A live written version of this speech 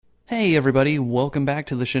Hey everybody, welcome back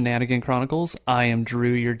to the Shenanigan Chronicles. I am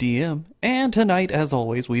Drew, your DM, and tonight, as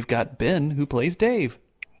always, we've got Ben, who plays Dave.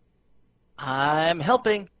 I'm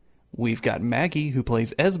helping. We've got Maggie, who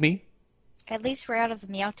plays Esme. At least we're out of the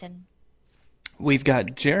mountain. We've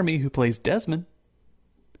got Jeremy, who plays Desmond.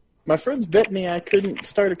 My friends bet me I couldn't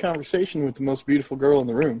start a conversation with the most beautiful girl in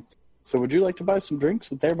the room. So would you like to buy some drinks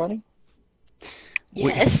with their money?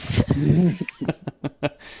 Yes.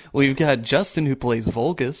 We've got Justin, who plays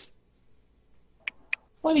Vulgus.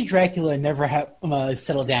 Why did Dracula never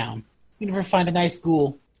settle down? You never find a nice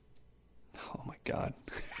ghoul. Oh my god.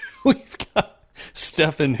 We've got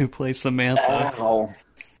Stefan, who plays Samantha. Ow.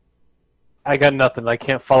 I got nothing. I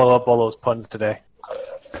can't follow up all those puns today.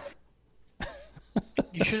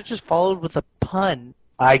 You should have just followed with a pun.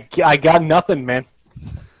 I got nothing, man.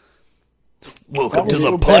 Welcome That to was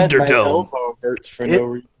the so bad, my Punderdome. elbow hurts for no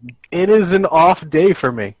reason. It is an off day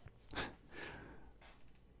for me.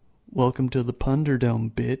 Welcome to the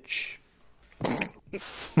Punderdome, bitch.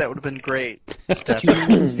 That would have been great. Two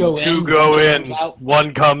meetings go in. Two go one in, comes out.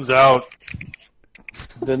 one comes out.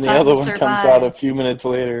 Then the Time other to one comes survive. out a few minutes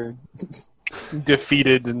later.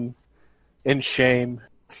 Defeated and in shame.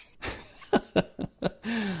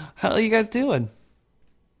 How are you guys doing?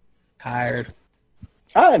 Tired.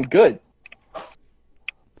 I'm good.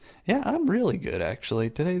 Yeah, I'm really good actually.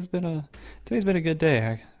 Today's been a good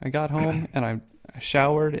day. I got home and I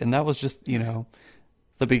showered, and that was just, the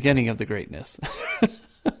beginning of the greatness.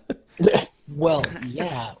 Well,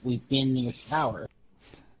 yeah, we've been in your shower.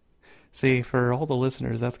 See, for all the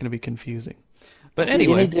listeners, that's going to be confusing. But See,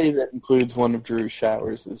 anyway, any day that includes one of Drew's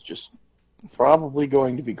showers is just probably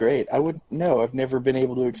going to be great. I wouldn't know. I've never been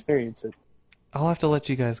able to experience it. I'll have to let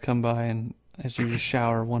you guys come by and as you just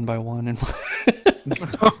shower one by one. And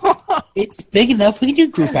It's big enough. We can do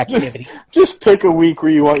group activity. Just pick a week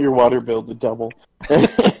where you want your water bill to double.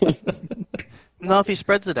 No, if he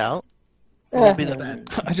spreads it out, it won't be that bad.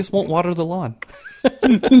 I just won't water the lawn.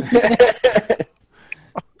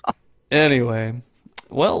 Anyway,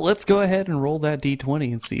 well, let's go ahead and roll that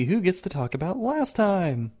D20 and see who gets to talk about last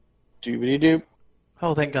time. Doobity-doop.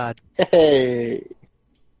 Oh, thank God. Hey.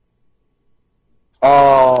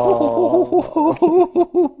 Oh.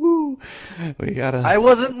 We gotta. I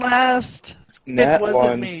wasn't last. Nat it wasn't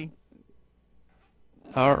one. me.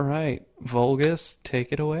 All right, Vulgus,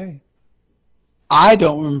 take it away. I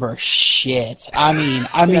don't remember shit. I mean,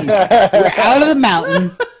 we're out of the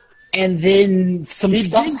mountain, and then some He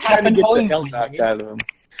stuff did kind of happened. get the going hell on. knocked out of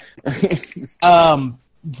him.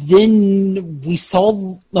 Then we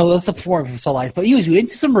saw. No, that's the before we saw lights. But anyways, we went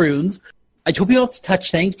to some runes. I told people not to touch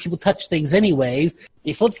things. People touch things anyways.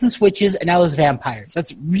 They flipped some switches, and now there's vampires.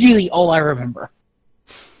 That's really all I remember.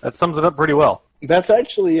 That sums it up pretty well. That's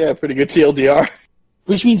actually a pretty good TLDR.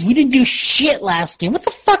 Which means we didn't do shit last game. What the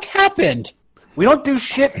fuck happened? We don't do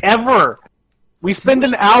shit ever. We spend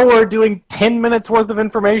an hour doing 10 minutes worth of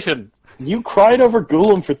information. You cried over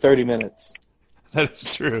Ghoulam for 30 minutes. That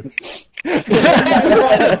is true.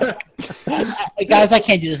 Guys, I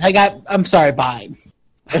can't do this. I'm sorry, bye.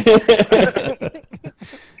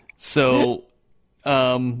 So,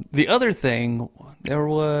 the other thing, there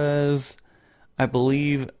was, I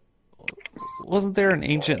believe, wasn't there an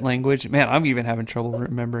ancient language? Man, I'm even having trouble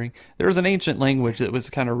remembering. There was an ancient language that was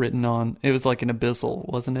kind of written on, it was like an abyssal,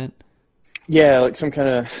 wasn't it? Yeah, like some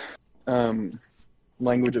kind of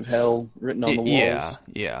language of hell written on the walls.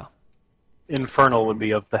 Yeah. Infernal would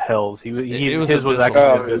be of the hells. His was abyssal. actually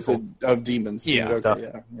Oh, it was abyssal. of demons. Yeah. Okay, Stuff.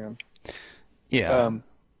 yeah. Yeah.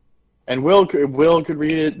 And Will could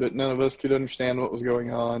read it, but none of us could understand what was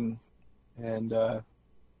going on. And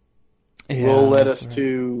Will led us right.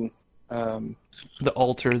 to the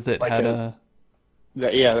altar that like had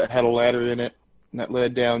that had a ladder in it, and that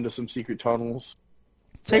led down to some secret tunnels.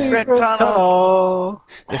 Secret tunnel.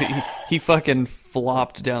 he fucking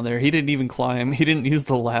flopped down there. He didn't even climb. He didn't use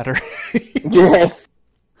the ladder. Yeah.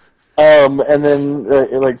 And then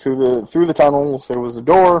like through the tunnels there was a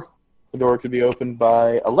door. The door could be opened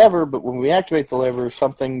by a lever, but when we activate the lever,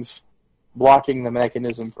 something's blocking the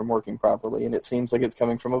mechanism from working properly, and it seems like it's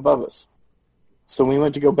coming from above us. So we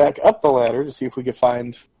went to go back up the ladder to see if we could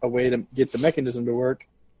find a way to get the mechanism to work,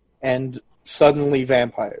 and suddenly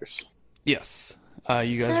vampires. Yes.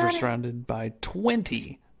 You guys were surrounded by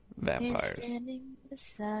 20 vampires. Is standing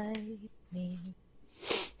beside me.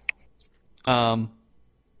 I'm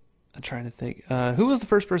trying to think. Who was the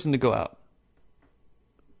first person to go out?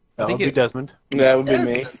 That would think be Desmond. That would be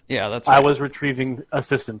me. Yeah, that's right. I was retrieving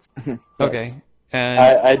assistance. Okay. And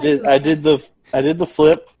I did the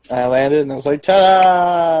flip. I landed and I was like,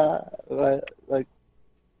 ta-da! Like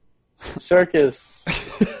circus.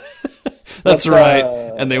 That's right.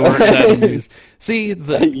 And they weren't that amused. See,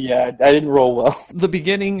 yeah, I didn't roll well. the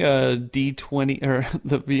beginning D20 or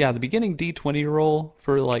the beginning D20 roll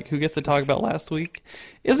for like who gets to talk about last week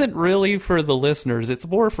isn't really for the listeners. It's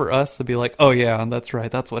more for us to be like, oh yeah, that's right,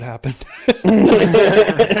 that's what happened.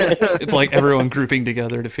 It's like everyone grouping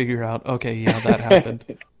together to figure out, okay, yeah, that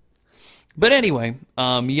happened. But anyway,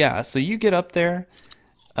 yeah, so you get up there,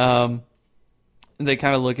 they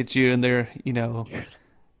kind of look at you and they're,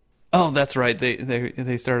 oh, that's right.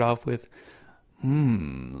 They start off with,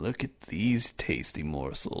 look at these tasty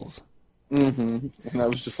morsels. Mm-hmm. And I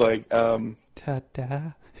was just like, Ta-da.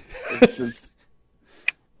 it's,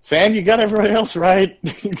 Sam, you got everybody else right.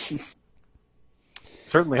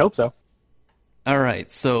 Certainly hope so. All right,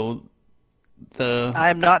 so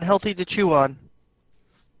I'm not healthy to chew on.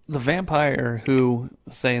 the vampire who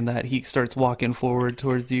saying that he starts walking forward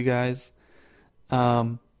towards you guys.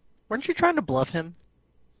 Weren't you trying to bluff him?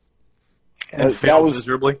 And failed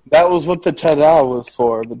miserably. That was what the ta-da was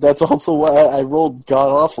for, but that's also why I rolled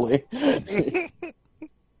god-awfully.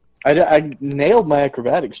 I nailed my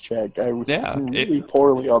acrobatics check. I was really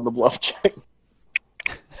poorly on the bluff check.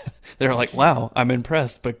 They're like, wow, I'm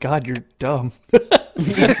impressed, but God, you're dumb.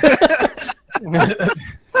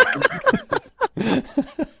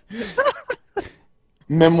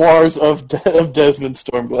 Memoirs of Desmond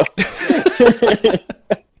Stormblood.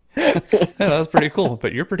 Yeah, that was pretty cool,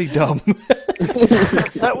 but you're pretty dumb.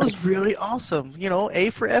 That was really awesome. A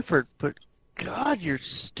for effort, but God, you're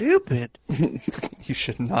stupid. You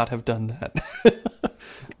should not have done that.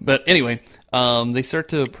 But anyway, they start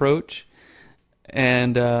to approach,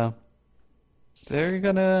 and they're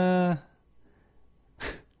gonna...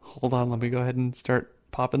 Hold on, let me go ahead and start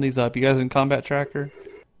popping these up. You guys in Combat Tracker?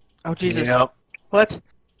 Oh, Jesus. Yep. What?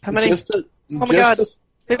 How many? Oh my God.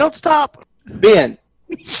 They don't stop. Ben,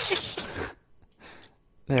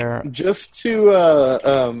 There. just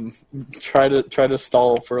to try to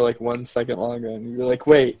stall for like 1 second longer, and you're like,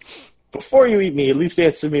 wait, before you eat me, at least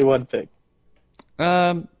answer me one thing.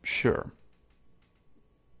 Sure.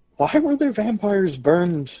 Why were there vampires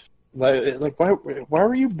burned? Like why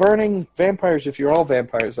were you burning vampires if you're all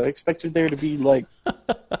vampires? I expected there to be like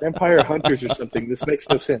vampire hunters or something. This makes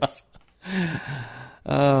no sense.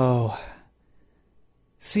 Oh.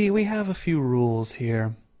 See, we have a few rules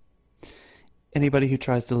here. Anybody who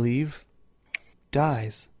tries to leave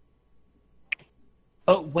dies.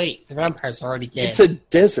 Oh, wait, the vampire's already dead. It's a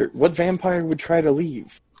desert. What vampire would try to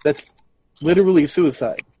leave? That's literally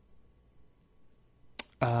suicide.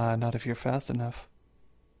 Not if you're fast enough.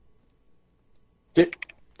 Did,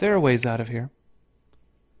 There are ways out of here.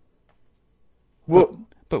 well,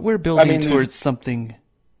 But we're building there's- towards something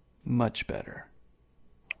much better.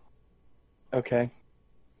 okay.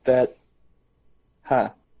 That, huh.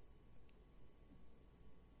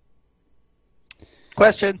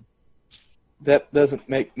 Question. That doesn't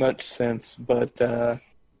make much sense, but,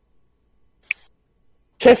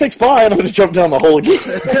 Catholic spy, and I'm going to jump down the hole again.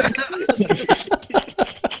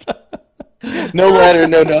 No ladder,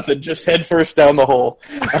 no nothing, just head first down the hole.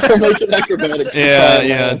 I'll make an acrobatics. to try and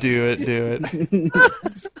land. do it.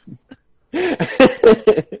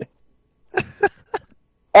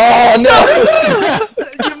 Oh,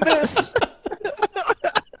 no! You missed.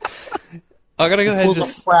 I'm gonna go ahead and Pulls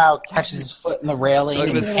just, a proud, catches his foot in the railing, I'm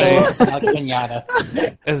and gonna say- falls like a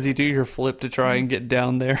pinata. as you do your flip to try and get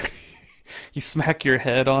down there, you smack your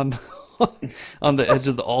head on the edge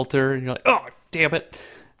of the altar, and you're like, oh, damn it.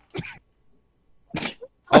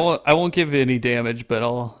 I won't give you any damage, but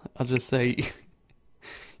I'll just say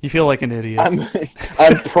you feel like an idiot.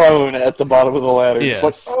 I'm prone at the bottom of the ladder. Yes.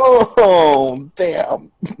 It's like, oh,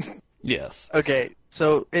 damn. Yes. Okay,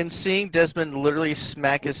 so in seeing Desmond literally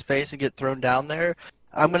smack his face and get thrown down there,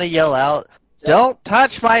 I'm going to yell out, "Don't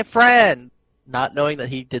touch my friend!" Not knowing that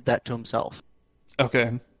he did that to himself.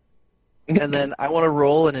 Okay. And then I want to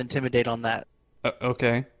roll and intimidate on that.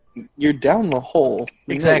 Okay. You're down the hole.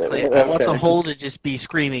 Exactly. I want the Okay. hole to just be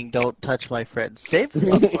screaming, "Don't touch my friend." Dave is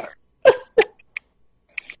on fire.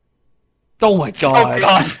 Oh my god.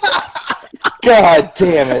 God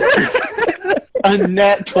damn it. A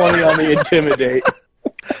nat 20 on the intimidate.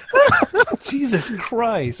 Jesus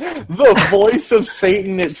Christ. The voice of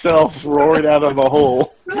Satan itself roared out of the hole.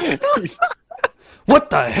 What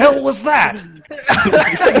the hell was that?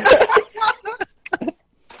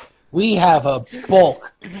 We have a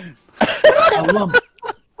bulk. A lump.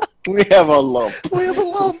 We have a lump. We have a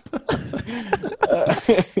lump.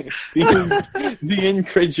 The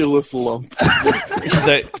incredulous lump.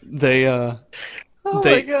 They Oh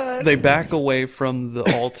my god. they back away from the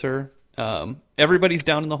altar. Everybody's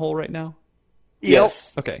down in the hole right now?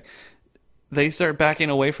 Yes. Okay. they start backing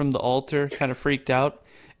away from the altar, kind of freaked out,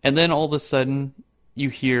 and then all of a sudden you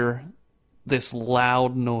hear this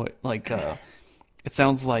loud noise, like it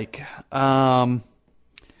sounds like some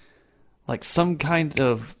kind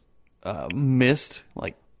of mist,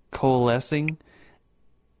 like coalescing,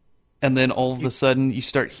 and then all of a sudden you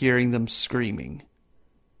start hearing them screaming.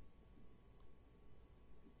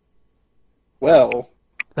 Well,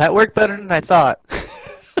 That worked better than I thought.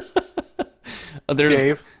 There's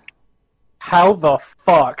Dave, how the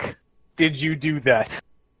fuck did you do that?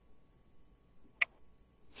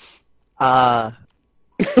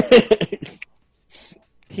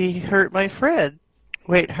 He hurt my friend.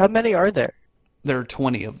 Wait, how many are there? there are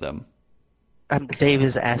 20 of them. Dave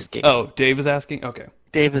is asking. Oh, Dave is asking? Okay.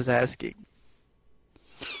 Dave is asking.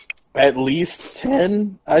 at least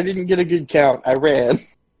 10. I didn't get a good count. I ran.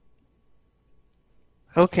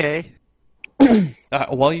 Okay.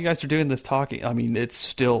 While you guys are doing this talking, I mean, it's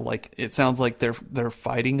still like it sounds like they're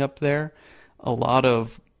fighting up there. A lot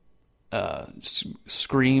of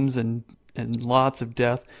screams and lots of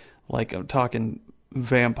death. Like I'm talking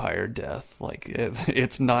vampire death. Like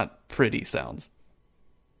it's not pretty sounds.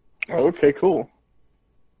 Okay, cool.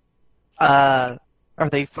 Are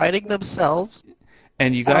they fighting themselves?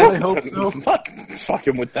 And you guys, I hope so. I'm not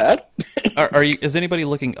fucking with that. are you? Is anybody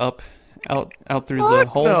looking up, out through the Fuck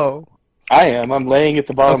hole? no. I am. I'm laying at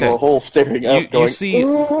the bottom Okay. of the hole, staring up, You going. see,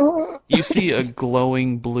 you see a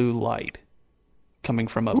glowing blue light coming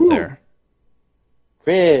from up there.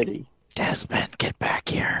 Ready. Desmond, get back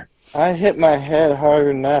here. I hit my head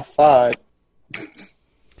harder than I thought.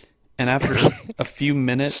 And after a few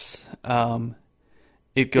minutes,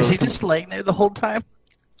 it goes. Is he just laying there the whole time?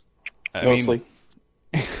 I mean, Mostly.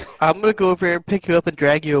 I'm gonna go over here and pick you up and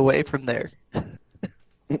drag you away from there.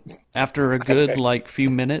 after a good few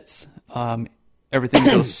minutes, everything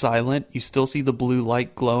goes silent. You still see the blue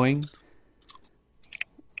light glowing,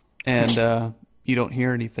 and you don't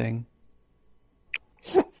hear anything.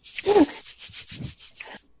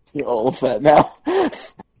 All of that now.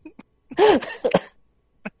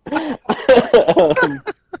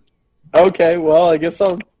 Okay, well, I guess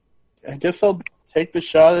I'll take the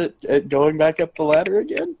shot at going back up the ladder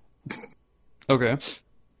again. Okay.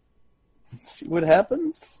 See what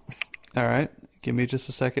happens. All right. Give me just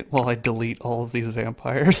a second while I delete all of these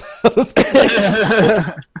vampires.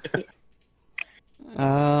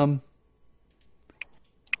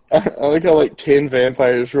 I like how 10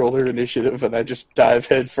 vampires roll their initiative and I just dive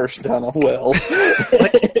head first down a well.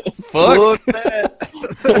 Fuck. Look that.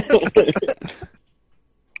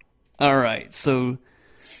 All right. So,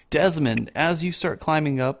 Desmond, as you start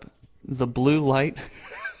climbing up, the blue light.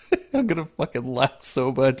 I'm gonna fucking laugh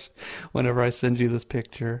so much whenever I send you this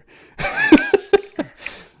picture.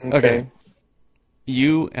 Okay.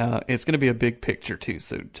 You, it's gonna be a big picture too,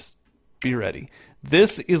 so just be ready.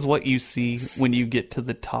 This is what you see when you get to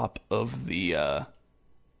the top of the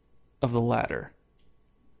ladder.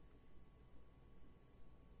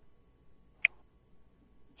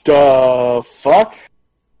 The fuck?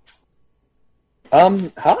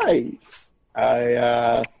 Hi.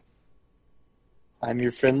 I'm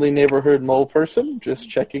your friendly neighborhood mole person, just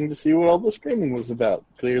checking to see what all the screaming was about.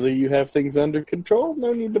 Clearly you have things under control,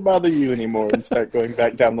 no need to bother you anymore, and start going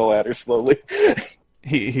back down the ladder slowly.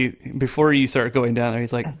 He before you start going down there,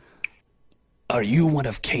 he's like, "Are you one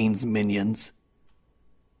of Kane's minions?"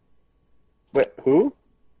 Wait, who?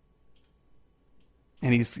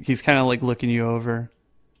 And he's kind of like looking you over.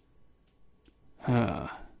 Huh.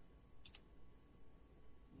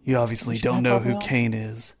 You obviously don't know who Kane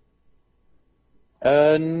is.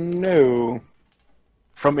 No.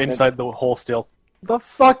 From inside the hole still. The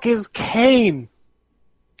fuck is Kane?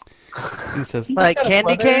 He says, He's Like got a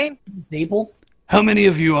candy brother cane? who's Able. "How many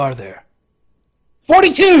of you are there?"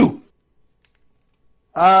 42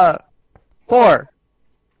 4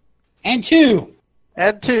 and 2.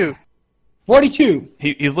 and 2. 42.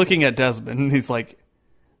 He's looking at Desmond, and he's like,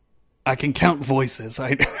 "I can count voices.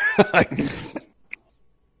 I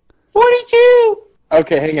 42.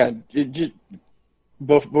 Okay, hang on.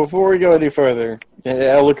 Before we go any further,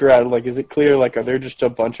 I'll look around. Like, is it clear? Like, are there just a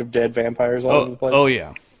bunch of dead vampires all over the place? Oh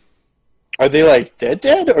yeah. Are they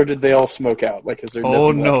dead, or did they all smoke out? Like, is there?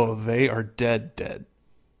 Oh nothing left? no, they are dead.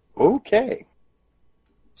 Okay.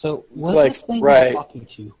 So what's like, this thing right. he's talking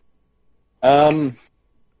to?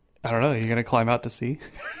 I don't know. You're gonna climb out to see?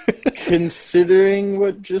 Considering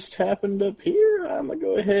what just happened up here, I'm gonna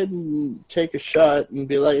go ahead and take a shot and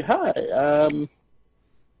be like, "Hi,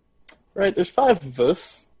 right, there's 5 of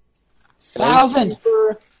us. Thousand.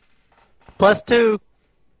 +2.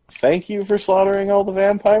 Thank you for slaughtering all the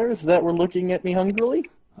vampires that were looking at me hungrily.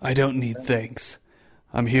 I don't need thanks.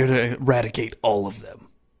 I'm here to eradicate all of them.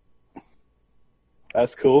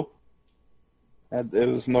 That's cool. It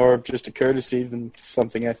was more of just a courtesy than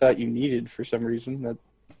something I thought you needed for some reason. That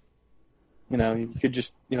you could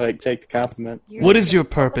just take the compliment. What is your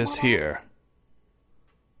purpose here?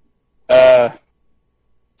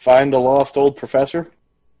 Find a lost old professor.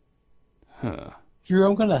 Huh. Drew,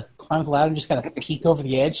 I'm gonna climb the ladder and just kind of peek over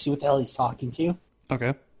the edge, see what the hell he's talking to.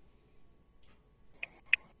 Okay.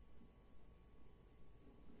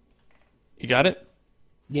 You got it?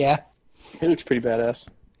 Yeah. He looks pretty badass.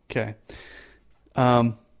 Okay.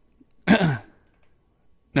 Now,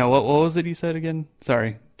 what was it you said again?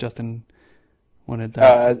 Sorry, Justin wanted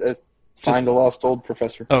that. Find a lost old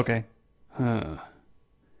professor. Okay. I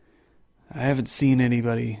haven't seen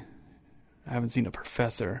anybody. I haven't seen a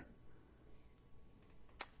professor.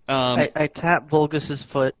 I tap Vulgus's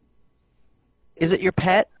foot. Is it your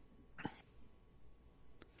pet?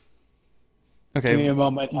 Okay. Give me a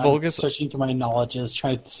moment. I'm Vulgus. searching through my knowledges,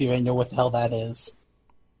 trying to see if I know what the hell that is.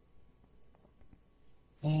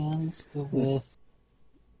 And let's go with...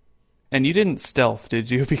 And you didn't stealth, did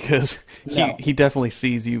you? Because No. he definitely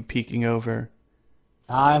sees you peeking over.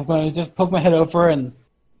 I'm going to just poke my head over and...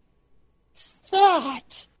 What's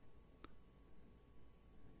that?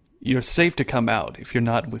 You're safe to come out if you're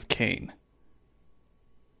not with Kane.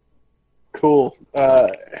 Cool.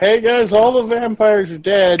 Hey guys, all the vampires are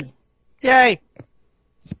dead. Yay!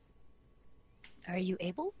 Are you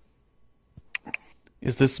able?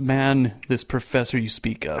 Is this man, this professor you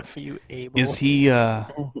speak of, Are you able? is he a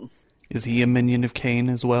minion of Kane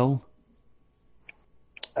as well?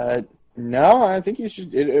 No, I think he's just,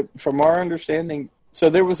 from our understanding. So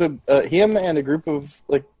there was him and a group of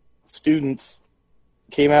students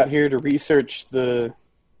came out here to research the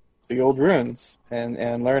old ruins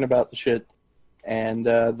and learn about the shit. And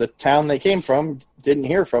the town they came from didn't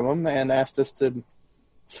hear from them and asked us to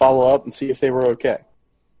follow up and see if they were okay.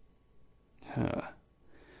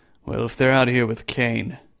 Well, if they're out here with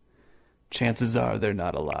Kane, chances are they're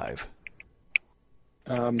not alive.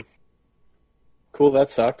 Cool, that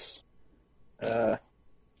sucks.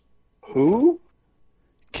 Who?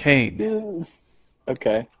 Kane.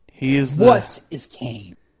 Okay. He is the... What is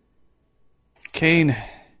Kane? Kane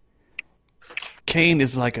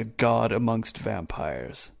is like a god amongst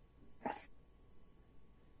vampires.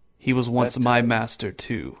 He was once That's my true. master,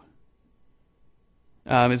 too.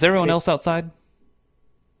 Is everyone else outside?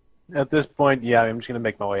 At this point, yeah, I'm just going to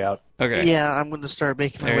make my way out. Okay. Yeah, I'm going to start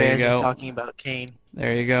making my There way you as go. he's talking about Kane.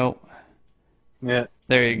 There you go. Yeah.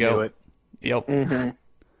 There you Do go. it. Yep. Mm-hmm.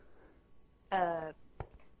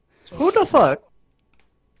 Who the fuck?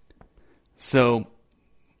 So,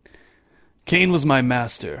 Kane was my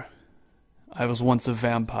master. I was once a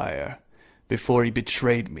vampire before he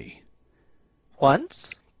betrayed me,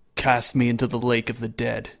 Once? cast me into the lake of the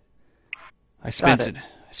dead. I spent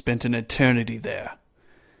an eternity there,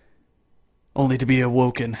 only to be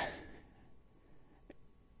awoken.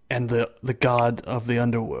 And the god of the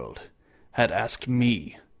underworld had asked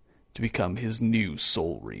me to become his new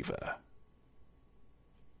soul reaver.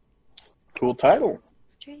 Cool title.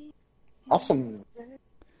 Awesome.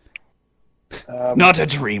 Not a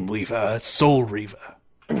dream weaver, a soul reaver.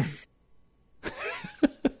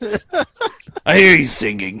 I hear you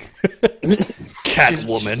singing.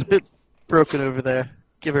 Catwoman. She's a bit broken over there.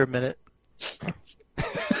 Give her a minute.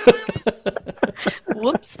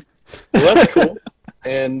 Whoops. Well, that's cool.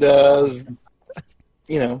 And,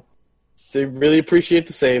 they really appreciate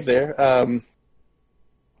the save there. Am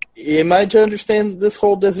I to understand that this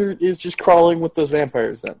whole desert is just crawling with those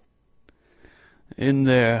vampires then? In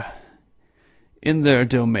their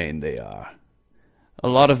domain they are. A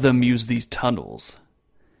lot of them use these tunnels.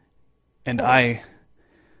 And I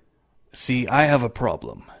have a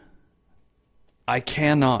problem. I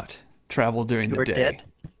cannot travel during the You're day. dead.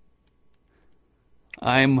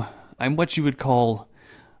 I'm what you would call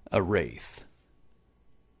a wraith.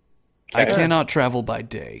 I Okay. cannot travel by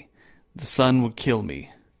day. The sun would kill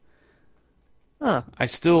me. Huh. I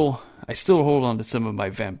still hold on to some of my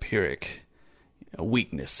vampiric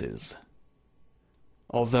weaknesses.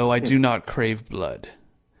 Although I do not crave blood.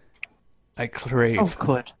 I crave Oh,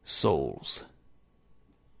 good. souls.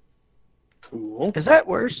 Cool. Is that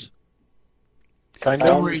worse? Kind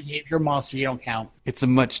Don't of. worry, if you're a monster, you don't count. It's a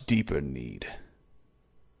much deeper need.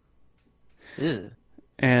 Ew.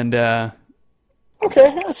 And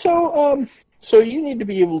Okay, so you need to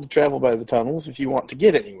be able to travel by the tunnels if you want to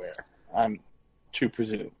get anywhere, I'm to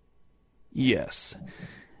presume. yes.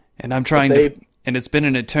 And I'm trying But to, and it's been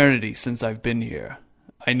an eternity since I've been here.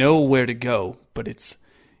 I know where to go, but it's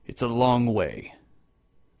a long way.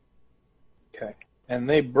 Okay. and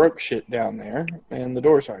they broke shit down there, and the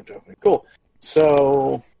doors aren't open. Cool.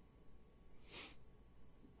 So,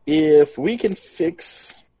 if we can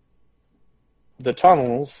fix the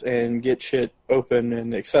tunnels and get shit open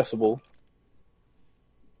and accessible,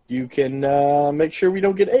 you can make sure we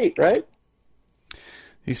don't get ate, right?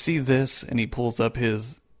 You see this, and he pulls up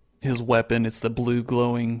his weapon. It's the blue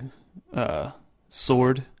glowing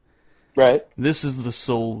sword. Right. This is the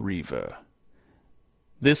Soul Reaver.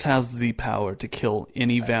 This has the power to kill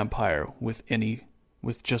any vampire with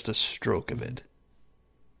just a stroke of it.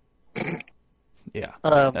 Yeah,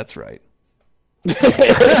 that's right.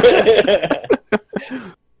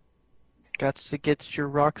 Got to get your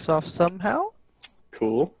rocks off somehow?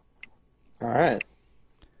 Cool. All right.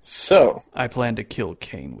 So, I plan to kill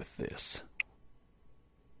Kane with this.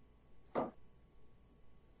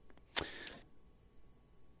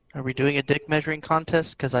 Are we doing a dick measuring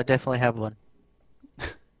contest? Because I definitely have one.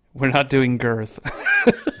 We're not doing girth.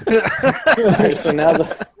 okay, so now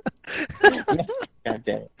God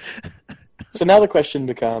damn it. So now the question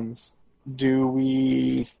becomes, do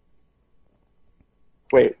we...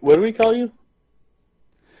 Wait, what do we call you?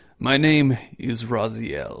 My name is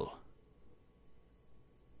Raziel.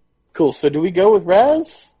 Cool, so do we go with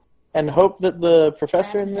Raz and hope that the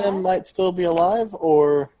professor and them might still be alive,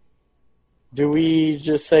 or do we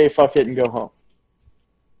just say fuck it and go home?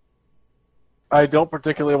 I don't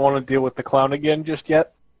particularly want to deal with the clown again just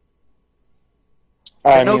yet.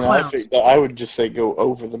 I No mean, clowns. I would just say go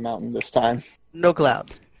over the mountain this time. No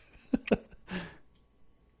clouds.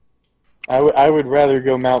 I would rather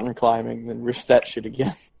go mountain climbing than risk that shit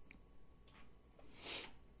again.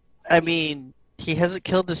 I mean, he hasn't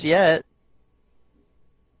killed us yet.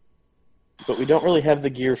 But we don't really have the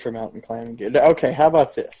gear for mountain climbing gear. Okay, how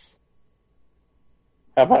about this?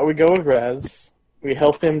 How about we go with Raz, we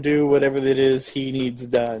help him do whatever it is he needs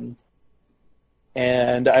done,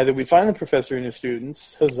 and either we find the professor and his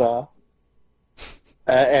students, huzzah,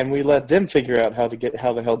 and we let them figure out how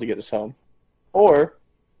the hell to get us home, or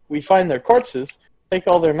we find their corpses, take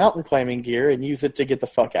all their mountain climbing gear, and use it to get the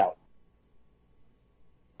fuck out.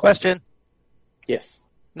 Question. Yes.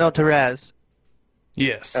 No, to Raz.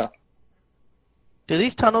 Yes. Oh. Do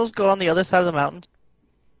these tunnels go on the other side of the mountains?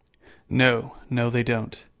 No, they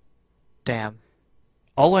don't. Damn.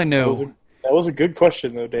 All I know... That was a good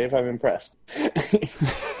question, though, Dave. I'm impressed.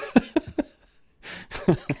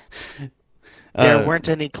 There weren't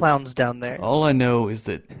any clowns down there. All I know is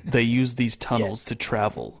that they use these tunnels to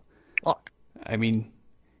travel. Fuck. I mean,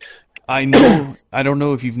 I don't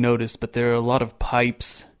know if you've noticed, but there are a lot of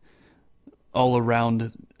pipes all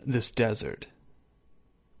around this desert.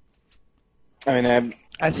 I mean,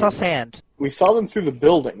 I saw sand. we saw them through the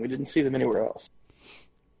building. We didn't see them anywhere else.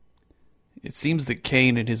 It seems that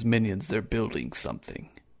Kane and his minions are building something.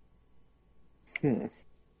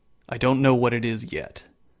 I don't know what it is yet.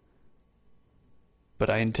 But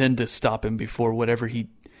I intend to stop him before whatever he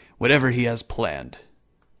has planned.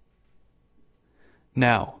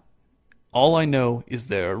 Now, all I know is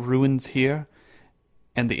there are ruins here,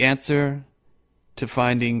 and the answer to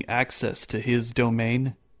finding access to his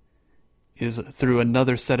domain is through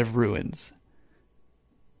another set of ruins.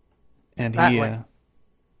 And That he... way.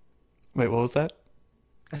 Wait, what was that?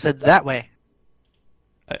 I said that way.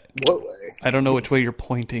 What way? I don't know which way you're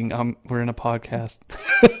pointing. We're in a podcast.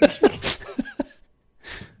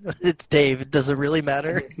 It's Dave. Does it really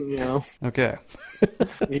matter? You know, Okay.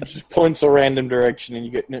 he just points a random direction and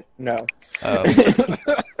you get no.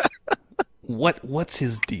 What's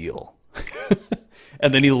his deal?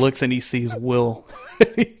 And then he looks and he sees Will.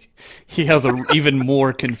 He has an even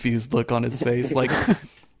more confused look on his face. Like,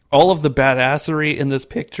 all of the badassery in this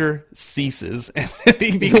picture ceases, and then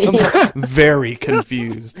he becomes very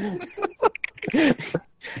confused.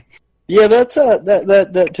 Yeah, that's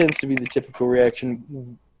that tends to be the typical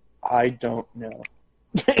reaction. I don't know.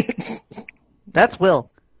 That's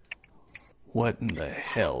Will. What in the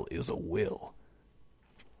hell is a will?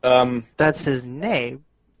 That's his name.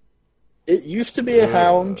 It used to be a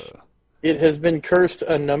hound. It has been cursed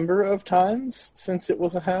a number of times since it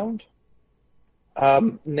was a hound.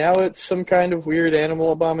 Now it's some kind of weird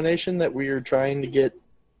animal abomination that we are trying to get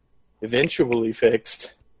eventually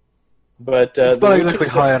fixed. But It's the not witches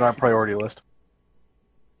exactly high on our priority list.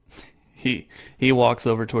 He walks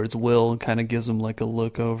over towards Will and kind of gives him like a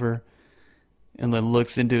look over, and then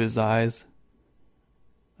looks into his eyes.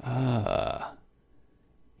 Ah,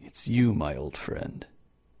 it's you, my old friend.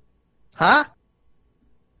 Huh?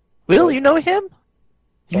 Will, you know him?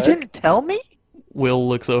 You What? didn't tell me? Will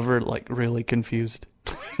looks over like really confused.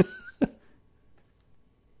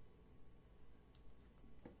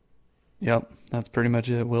 Yep, that's pretty much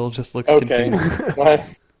it. Will just looks Okay. confused. What?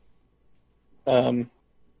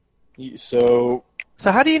 So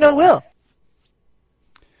So how do you know Will?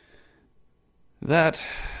 That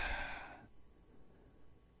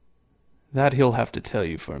he'll have to tell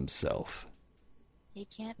you for himself. He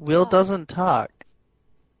can't. Will talk. doesn't talk.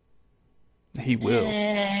 He will.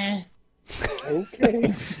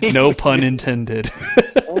 okay. No pun intended.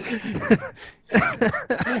 Like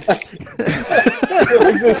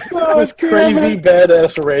this crazy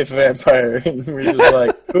badass wraith vampire, and we're just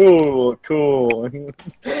like, cool.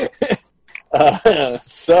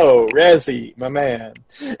 So Razzie, my man.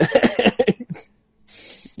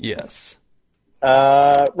 Yes.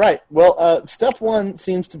 Right. Well, step one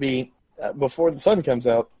seems to be before the sun comes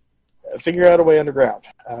out, figure out a way underground.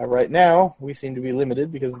 Right now, we seem to be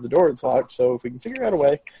limited because of the door is locked. So if we can figure out a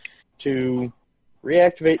way to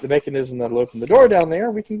reactivate the mechanism that'll open the door down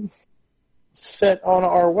there, we can set on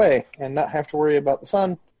our way and not have to worry about the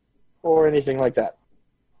sun or anything like that.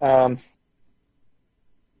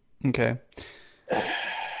 Okay.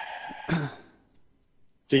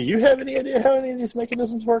 Do you have any idea how any of these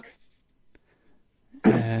mechanisms work?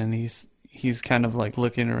 And he's kind of like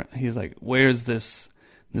looking around. He's like, "Where's this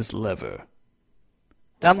lever?"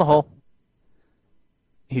 Down the hole.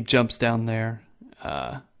 He jumps down there,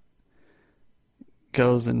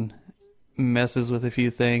 goes and messes with a few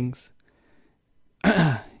things,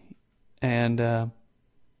 and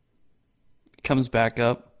comes back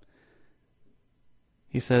up.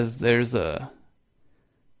 He says, "There's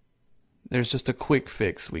just a quick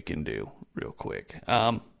fix we can do, real quick."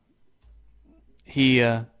 He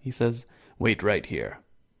says, "Wait right here."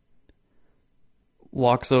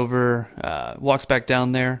 Walks back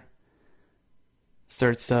down there,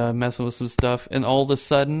 starts messing with some stuff, and all of a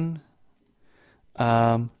sudden,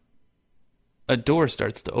 a door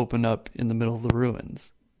starts to open up in the middle of the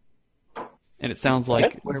ruins. And it sounds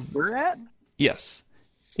like... Where we're at? Yes.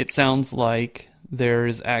 It sounds like there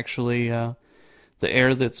is actually the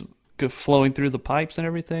air that's flowing through the pipes and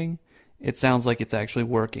everything. It sounds like it's actually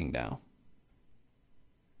working now.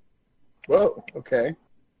 Whoa, okay.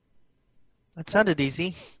 That sounded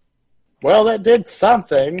easy. Well, that did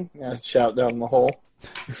something. I shout down the hole.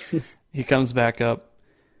 He comes back up.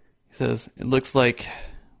 He says, "It looks like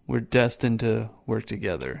we're destined to work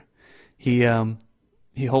together." He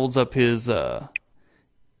holds up his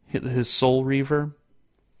soul reaver,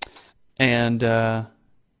 and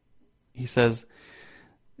he says,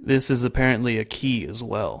 "This is apparently a key as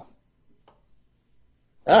well."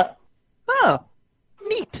 Ah, Oh,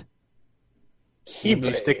 neat. When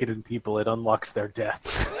you stick it in people, it unlocks their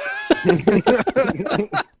death.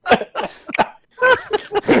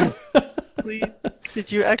 Please.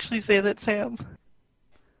 Did you actually say that, Sam?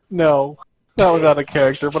 No, that was out of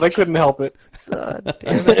character, but I couldn't help it. God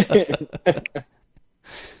damn it.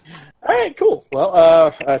 All right, cool. Well,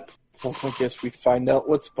 I guess we find out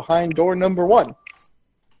what's behind door number 1.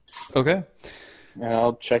 Okay. And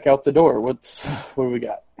I'll check out the door. What do we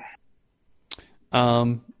got?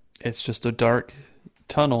 It's just a dark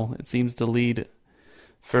tunnel. It seems to lead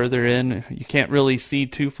further in. You can't really see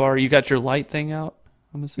too far. You got your light thing out,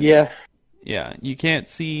 I'm assuming? Yeah. Yeah, you can't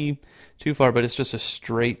see too far, but it's just a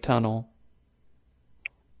straight tunnel.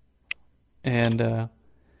 And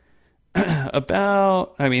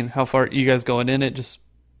how far you guys going in it? Just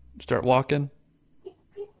start walking?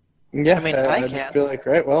 Yeah, I mean, I I just can. feel like,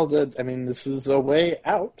 right, well, this is a way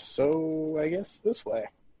out, so I guess this way.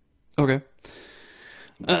 Okay.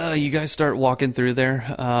 You guys start walking through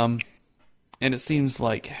there, and it seems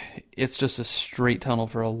like it's just a straight tunnel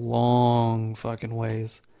for a long fucking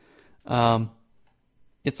ways.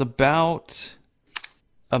 It's about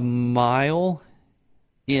a mile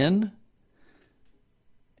in.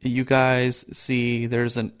 You guys see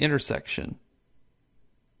there's an intersection,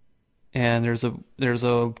 and there's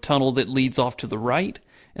a tunnel that leads off to the right,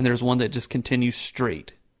 and there's one that just continues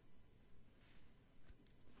straight.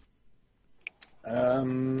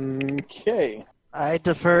 Okay. I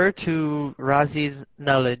defer to Razzie's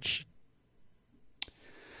knowledge.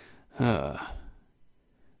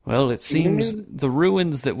 Well, it seems the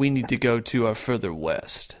ruins that we need to go to are further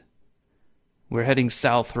west. We're heading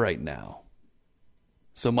south right now.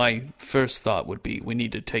 So my first thought would be we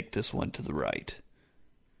need to take this one to the right.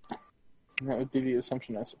 That would be the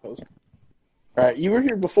assumption, I suppose. All right, you were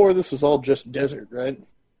here before this was all just desert, right?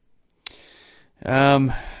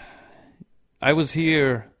 I was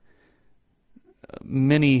here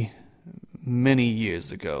many, many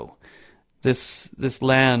years ago. This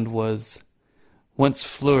land was once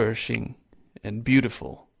flourishing and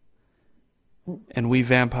beautiful, and we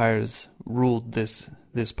vampires ruled this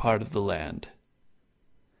part of the land.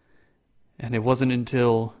 And it wasn't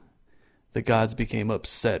until the gods became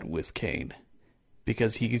upset with Cain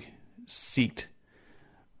because he seeked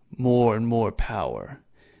more and more power.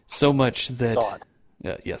 So much that... Sought.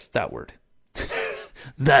 Yes, that word.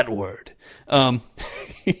 That word.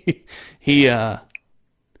 He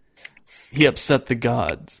upset the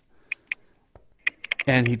gods.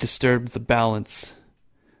 And he disturbed the balance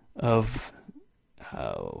of...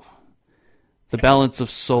 the balance of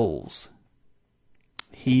souls.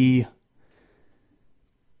 He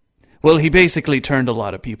basically turned a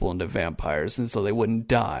lot of people into vampires, and so they wouldn't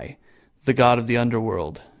die. The god of the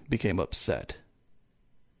underworld became upset.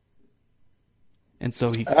 And so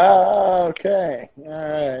he... Okay.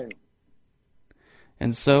 Alright.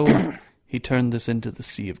 And so he turned this into the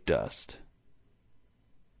Sea of Dust.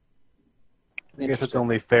 I guess it's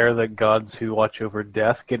only fair that gods who watch over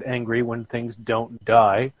death get angry when things don't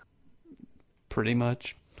die. Pretty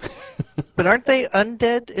much. But aren't they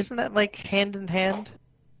undead? Isn't that like hand in hand?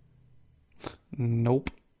 Nope.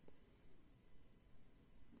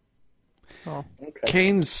 Oh. Okay.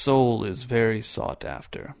 Cain's soul is very sought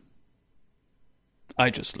after. I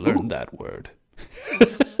just learned that word.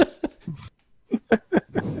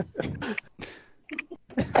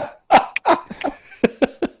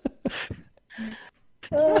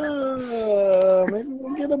 Maybe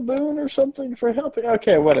we'll get a boon or something for helping.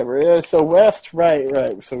 Okay, whatever. Yeah, so west,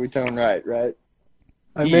 right. So we turn right.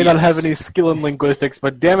 I may not have Yes. any skill in linguistics,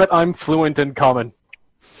 but damn it, I'm fluent in common.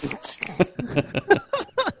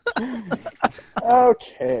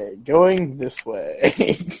 Okay, going this way.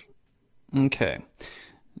 Okay.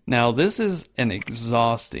 Now, this is an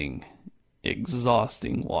exhausting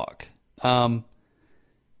walk. You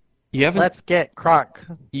haven't... Let's get Croc.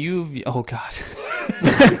 Oh, God.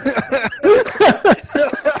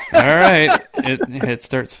 All right. It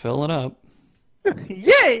starts filling up.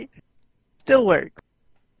 Yay! Still work.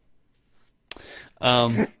 All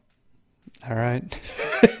right.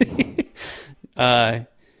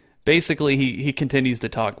 Basically, he continues to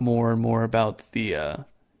talk more and more about the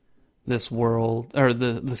this world, or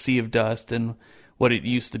the Sea of Dust, and what it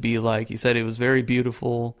used to be like. He said it was very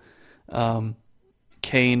beautiful.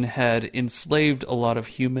 Cain had enslaved a lot of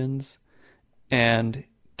humans, and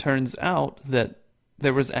turns out that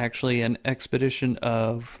there was actually an expedition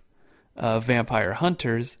of vampire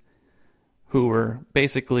hunters who were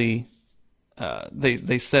basically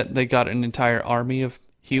they got an entire army of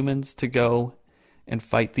humans to go and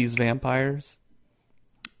fight these vampires,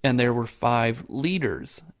 and there were 5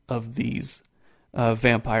 leaders of these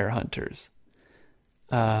vampire hunters.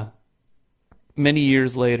 Many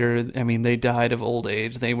years later, I mean, they died of old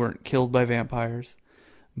age. They weren't killed by vampires,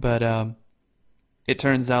 but it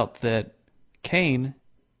turns out that Cain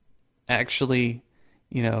actually,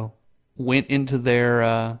 went into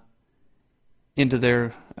their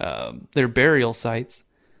burial sites,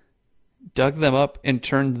 dug them up, and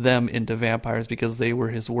turned them into vampires because they were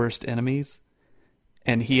his worst enemies,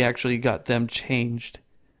 and he actually got them changed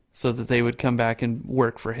so that they would come back and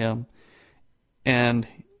work for him. And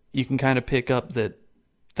you can kind of pick up that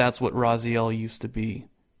that's what Raziel used to be.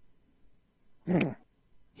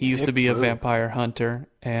 He used to be a vampire hunter,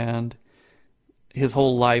 and his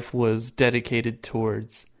whole life was dedicated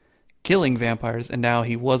towards killing vampires, and now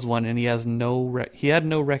he was one, and he has he had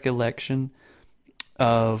no recollection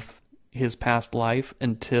of his past life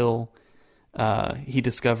until he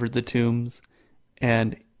discovered the tombs,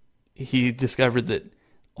 and he discovered that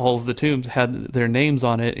all of the tombs had their names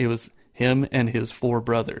on it. It was him and his 4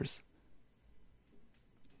 brothers,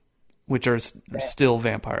 which are still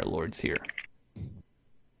vampire lords here.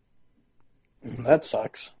 That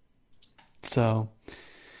sucks. So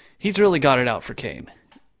he's really got it out for Cain.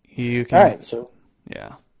 All right, so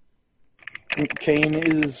yeah. Cain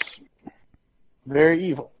is very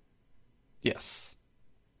evil. Yes.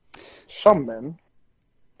 Some men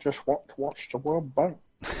just want to watch the world burn.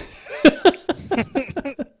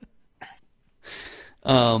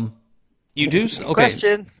 You do okay.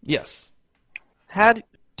 Question. Yes. How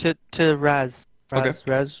to Raz? Okay.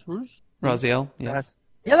 Raziel. Yes. Raz.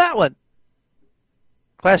 Yeah, that one.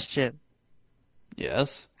 Question.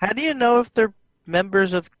 Yes. How do you know if they're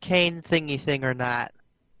members of Cain thingy thing or not?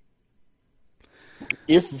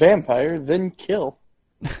 If vampire, then kill.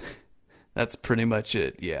 That's pretty much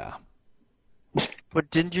it. Yeah. But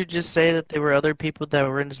didn't you just say that there were other people that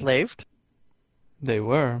were enslaved? They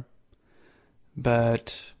were.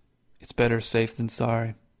 But it's better safe than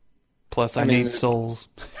sorry. Plus, I need souls.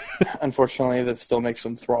 Unfortunately, that still makes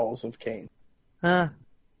them thralls of Cain. I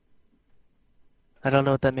don't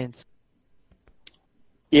know what that means.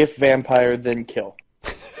 If vampire, then kill.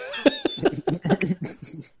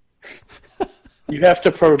 You have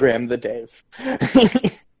to program the Dave.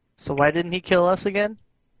 So why didn't he kill us again?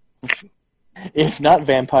 If not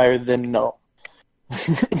vampire, then no.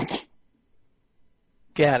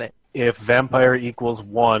 Got it. If vampire equals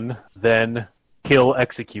 1, then kill,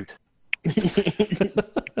 execute.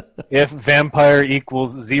 If vampire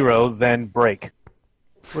equals 0, then break.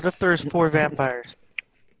 What if there's 4 vampires?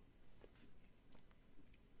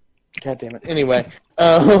 God damn it. Anyway,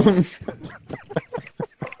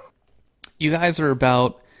 You guys are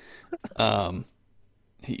about.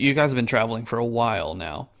 You guys have been traveling for a while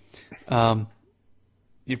now.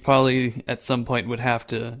 You probably at some point would have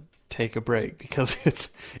to take a break because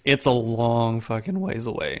it's a long fucking ways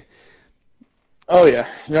away. oh yeah.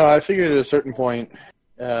 No, I figured at a certain point.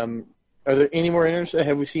 Are there any more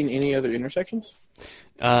have we seen any other intersections?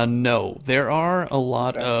 No, there are a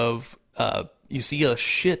lot of. You see a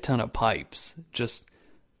shit ton of pipes, just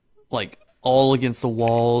like all against the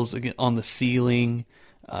walls, on the ceiling,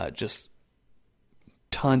 just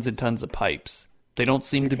tons and tons of pipes. They don't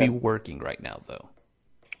seem to be working right now, though.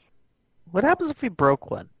 What happens if we broke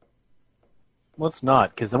one? Let's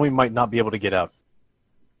not, because then we might not be able to get out.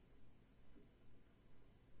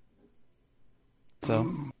 So,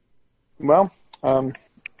 Well, I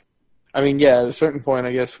mean, yeah, at a certain point,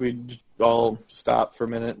 I guess we'd all stop for a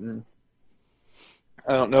minute, and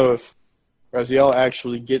I don't know if Raziel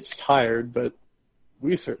actually gets tired, but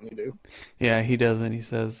we certainly do. yeah, he does, and he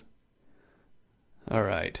says, "All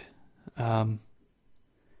right, I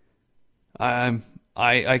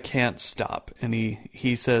can't stop." And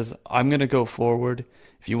he says, "I'm gonna go forward.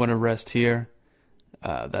 If you want to rest here,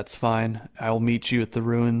 that's fine. I'll meet you at the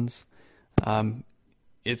ruins.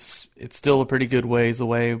 It's still a pretty good ways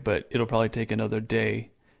away, but it'll probably take another day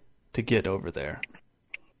to get over there."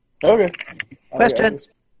 Okay. Question.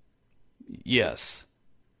 Yes.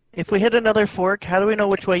 If we hit another fork, how do we know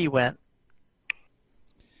which way you went?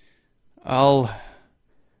 I'll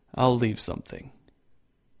leave something.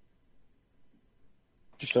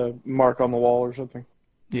 Just a mark on the wall or something.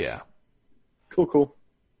 Yeah. Cool.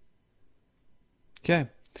 Okay.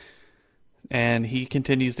 And he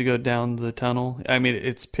continues to go down the tunnel. I mean,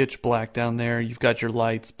 it's pitch black down there. You've got your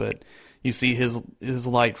lights, but you see his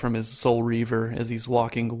light from his Soul Reaver as he's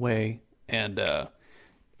walking away. And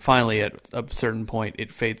finally, at a certain point,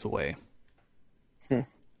 it fades away.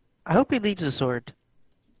 I hope he leaves a sword.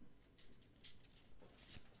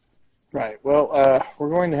 Right. Well, we're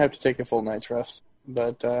going to have to take a full night's rest,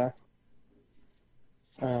 but or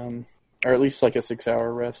at least like a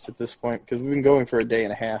 6-hour rest at this point, because we've been going for a day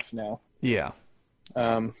and a half now. Yeah.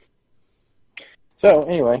 So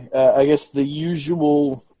anyway, I guess the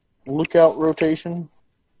usual lookout rotation,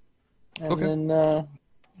 and Okay.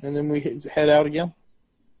 then we head out again.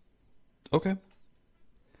 Okay.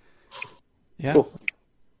 Yeah. Cool.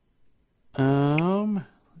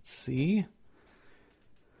 Let's see.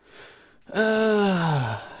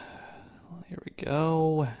 Here we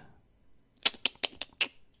go.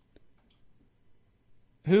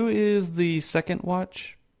 Who is the second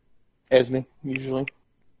watch? Esme, usually.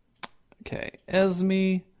 Okay,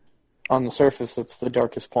 Esme. On the surface, that's the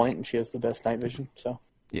darkest point, and she has the best night vision, so.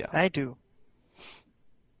 Yeah. I do.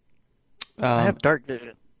 I have dark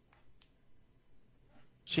vision.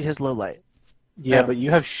 She has low light. Yeah, but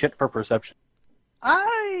you have shit for perception.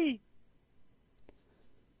 Esme,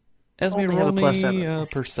 only have roll a me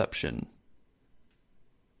 +7. perception.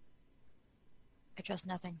 I trust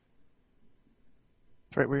nothing.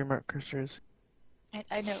 It's right where your mark cursor is.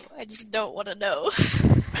 I know. I just don't want to know.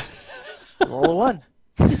 Roll a 1.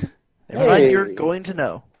 Never mind, you're going to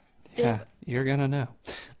know. Yeah, you're gonna know.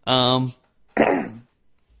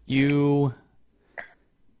 You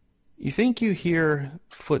think you hear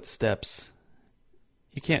footsteps.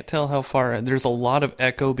 You can't tell how far. There's a lot of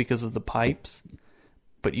echo because of the pipes,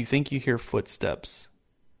 but you think you hear footsteps.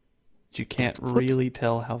 But you can't really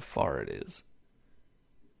tell how far it is.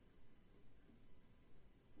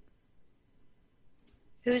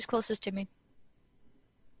 Who's closest to me?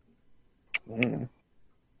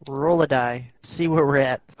 Roll a die. See where we're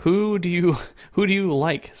at. Who do you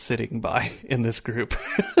like sitting by in this group?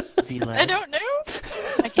 I don't know.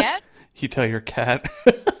 My cat? You tell your cat.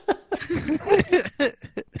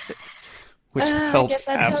 Which I helps guess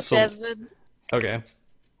I tell absolutely. Desmond. Okay.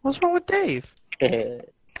 What's wrong with Dave?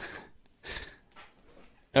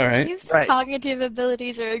 All right. Dave's Right. cognitive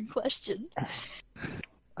abilities are in question.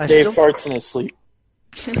 Dave farts in his sleep.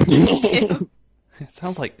 It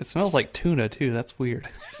smells like tuna too. That's weird.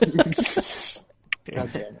 God damn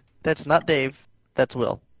it. That's not Dave. That's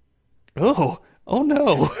Will. Oh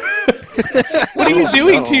no. What are you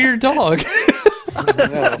doing to your dog?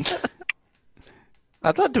 No.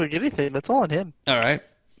 I'm not doing anything. That's all on him. All right.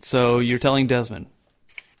 So you're telling Desmond.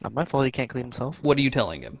 Not my fault he can't clean himself. What are you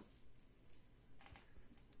telling him?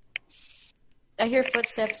 I hear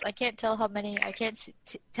footsteps. I can't tell how many. I can't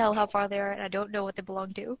tell how far they are, and I don't know what they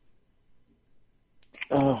belong to.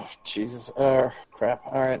 Oh, Jesus. Crap.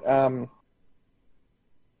 All right.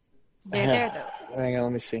 They're there, though. Hang on,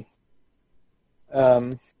 let me see.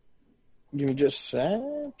 Give me just a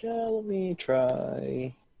sec. Let me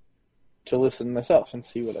try to listen myself and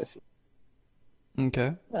see what I see.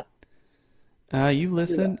 Okay. Yeah. You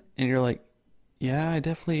listen, and you're like, yeah, I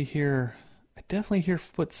definitely hear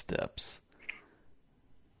footsteps.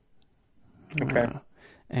 Okay.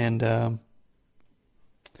 And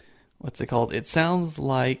what's it called? It sounds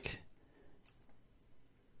like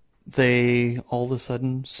they all of a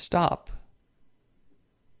sudden stop.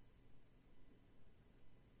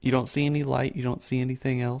 You don't see any light. You don't see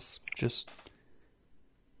anything else. Just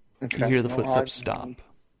you hear the footsteps stop.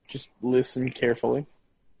 Just listen carefully.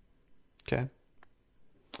 Okay.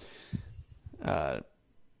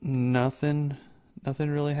 Nothing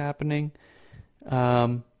really happening.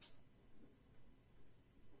 And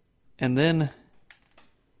then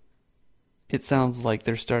it sounds like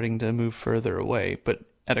they're starting to move further away, but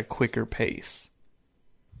at a quicker pace.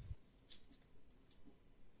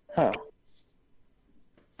 Huh.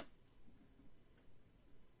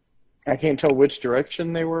 I can't tell which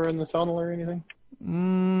direction they were in the tunnel or anything.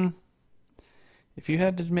 If you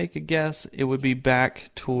had to make a guess, it would be back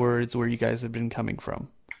towards where you guys have been coming from.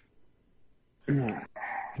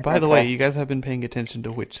 By the way, you guys have been paying attention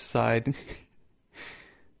to which side.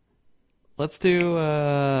 Let's do,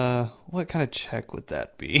 what kind of check would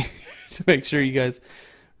that be? To make sure you guys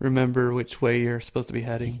remember which way you're supposed to be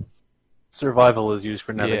heading. Survival is used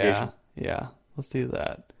for navigation. Yeah. Let's do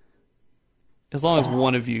that. As long as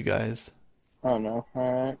one of you guys. Oh, no.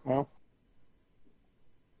 All right, well.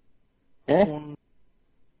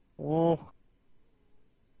 Oh.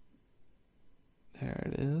 There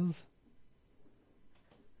it is.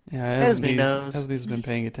 Yeah, Esme knows. Esme's been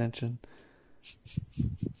paying attention.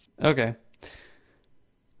 Okay.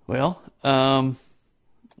 Well,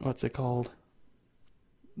 what's it called?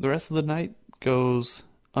 The rest of the night goes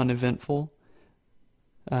uneventful.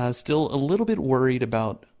 Still a little bit worried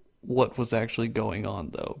about what was actually going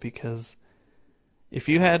on, though, because if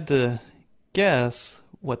you had to guess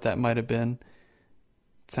what that might have been,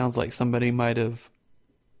 it sounds like somebody might have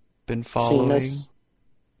been following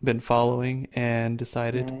and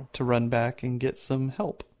decided to run back and get some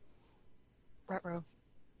help. Ruh-roh.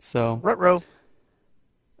 So, Ruh-roh.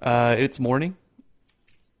 It's morning,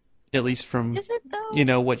 at least from Is it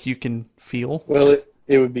though? What you can feel. Well,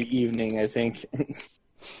 it would be evening, I think.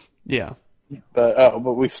 Yeah. But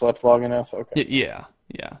we slept long enough. Okay. Yeah.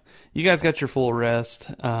 You guys got your full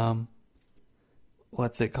rest.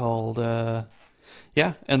 What's it called?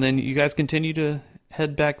 Yeah, and then you guys continue to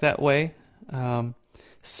head back that way.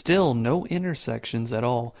 Still no intersections at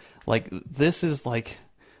all. Like, this is like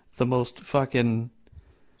the most fucking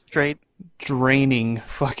Straight. draining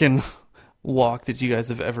fucking walk that you guys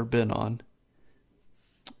have ever been on.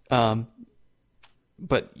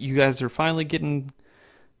 But you guys are finally getting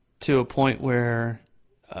to a point where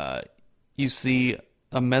you see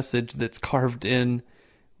a message that's carved in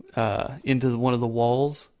into one of the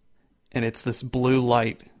walls, and it's this blue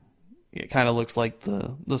light. It kind of looks like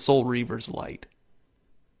the Soul Reaver's light.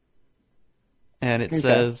 And it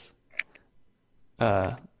says,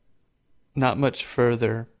 not much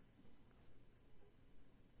further.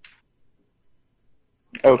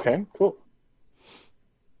 Okay, cool.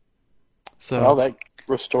 So, well, that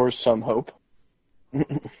restores some hope.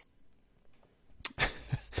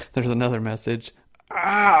 there's another message. No,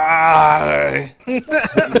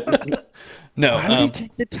 Why would you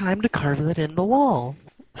take the time to carve that in the wall?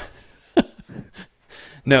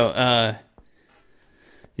 No,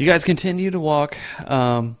 you guys continue to walk,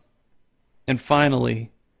 and finally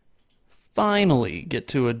get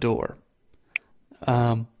to a door.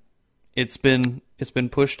 It's been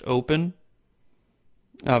pushed open.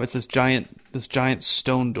 It's this giant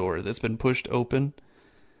stone door that's been pushed open,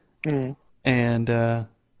 and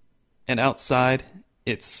outside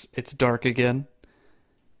it's dark again,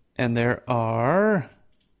 and there are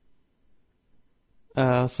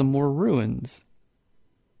some more ruins.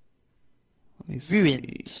 Let me see.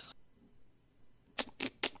 Ruins.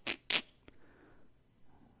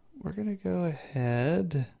 We're gonna go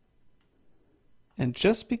ahead, and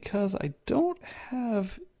just because I don't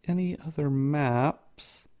have any other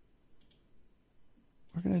maps,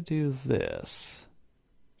 we're gonna do this.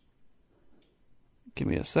 Give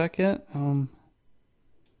me a second.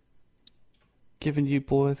 Giving you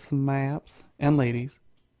boys some maps. and ladies.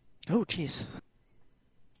 Oh, jeez.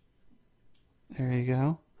 There you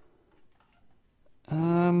go.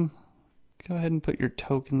 Go ahead and put your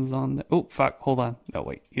tokens on there. Oh, fuck. Hold on. No,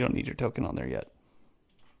 wait. You don't need your token on there yet.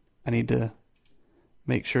 I need to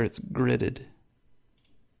make sure it's gridded.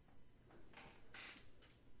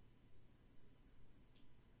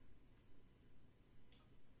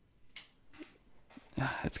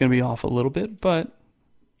 It's going to be off a little bit, but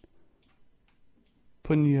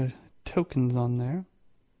putting your tokens on there.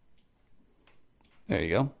 There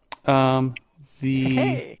you go.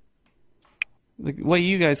 The way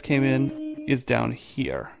you guys came in is down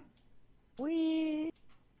here. Wee.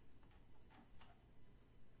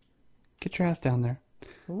 Get your ass down there.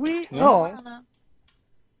 Wee. I Oh. don't know.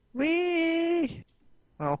 Wee.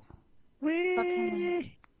 Oh. Fuck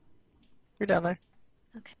Wee. You're down there.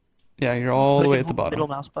 Yeah, you're all the way at the Middle bottom.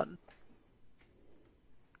 mouse button.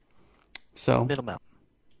 So, Middle mouse.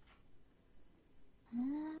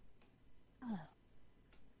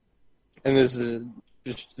 And this is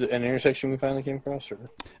just an intersection we finally came across?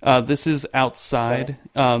 Or? this is outside.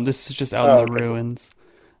 This is just out in the okay. ruins.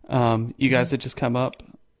 You guys had just come up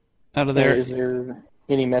out of There, there. is there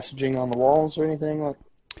any messaging on the walls or anything? Like?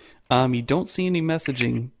 You don't see any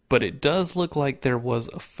messaging, but it does look like there was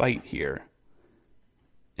a fight here.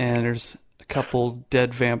 And there's a couple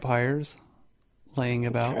dead vampires laying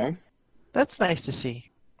about. Okay. That's nice to see.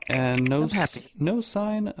 And I'm happy. no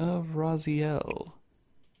sign of Raziel.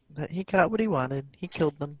 But he got what he wanted. He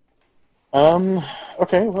killed them.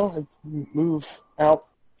 Okay, well, move out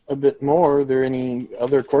a bit more. Are there any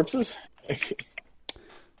other corpses?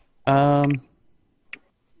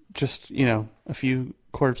 Just, a few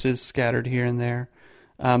corpses scattered here and there.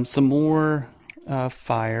 Some more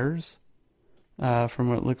fires from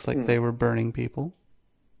what looks like they were burning people.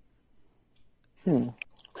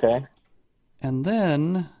 Okay. And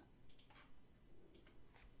then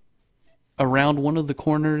around one of the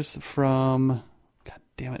corners from... God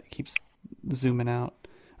damn it, it keeps zooming out.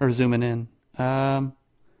 Or zooming in. Around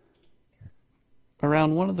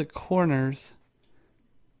one of the corners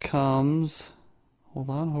comes... Hold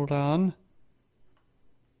on.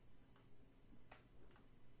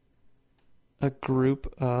 A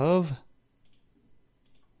group of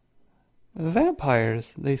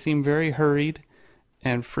vampires. They seem very hurried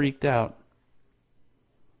and freaked out.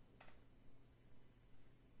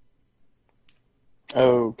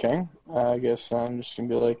 Okay. I guess I'm just going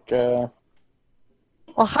to be like, Well,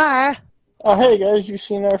 hi. oh, hey guys, you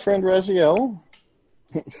seen our friend Raziel?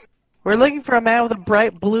 We're looking for a man with a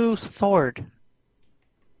bright blue sword.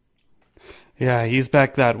 Yeah, he's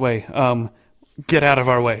back that way. Get out of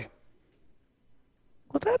our way.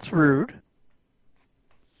 Well, that's rude.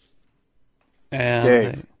 And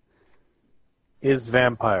Dave. Is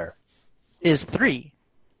vampire. Is 3.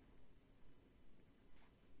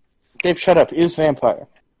 Dave, shut up. Is vampire.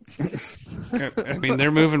 I mean,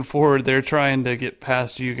 they're moving forward. They're trying to get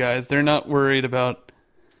past you guys. They're not worried about...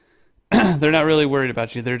 They're not really worried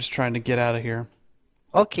about you. They're just trying to get out of here.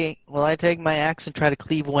 Okay, well, I take my axe and try to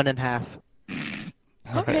cleave one in half.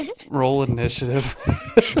 All Okay. right. Roll initiative.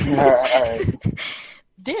 All right.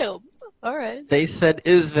 Damn. All right. They said,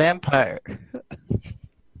 is vampire.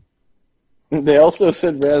 They also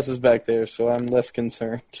said Raz is back there, so I'm less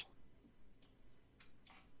concerned.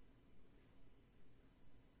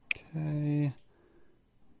 Okay.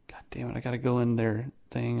 God damn it, I gotta go in their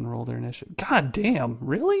thing and roll their initiative. God damn,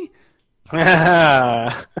 really?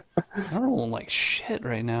 I'm rolling like shit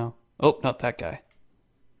right now. Oh, not that guy.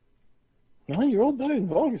 No, you rolled better than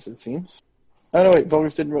Vulgus, it seems. Oh, no, wait,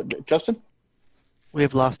 Vulgus didn't roll. Justin? We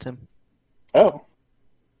have lost him. Oh,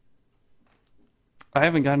 I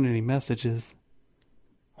haven't gotten any messages.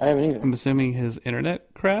 I haven't either. I'm assuming his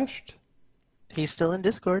internet crashed? He's still in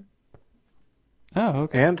Discord. Oh,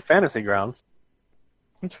 okay. And Fantasy Grounds.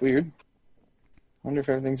 That's weird. Wonder if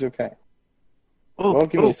everything's okay. Oh, Well,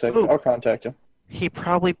 give me a second. I'll contact him. He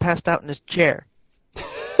probably passed out in his chair.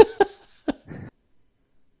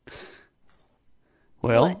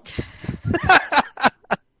 Well, What?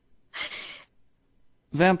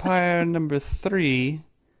 vampire number 3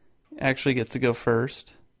 actually gets to go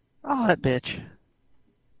first. Oh, that bitch.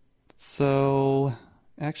 So,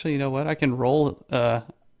 actually, you know what? I can roll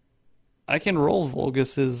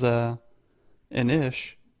Vulgus's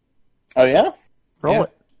inish. Oh, yeah? Roll Yeah.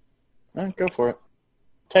 it. All right, go for it.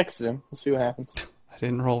 Text him. We'll see what happens. I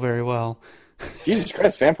didn't roll very well. Jesus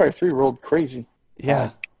Christ, Vampire 3 rolled crazy.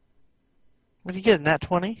 Yeah. What did you get, a nat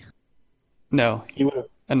 20? No, He would have...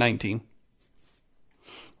 a 19.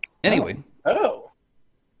 Anyway. Oh.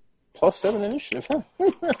 +7 initiative, huh?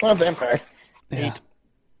 Well, Vampire. Yeah. 8.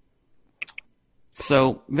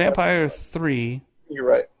 So Vampire 3 You're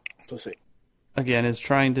right. Let's see. again is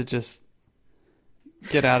trying to just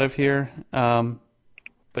get out of here,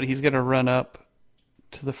 but he's gonna run up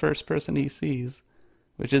to the first person he sees,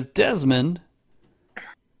 which is Desmond,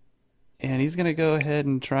 and he's gonna go ahead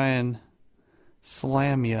and try and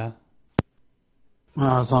slam you.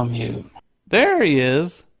 Oh, it's on mute. There he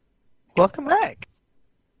is, Welcome back.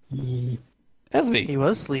 Esme. He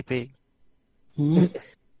was sleepy.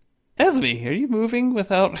 Esme, are you moving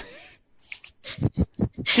without?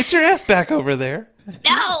 Get your ass back over there.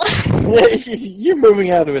 No! You're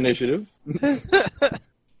moving out of initiative. Let's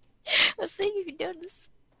see if you notice.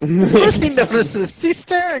 Of course he notices. He's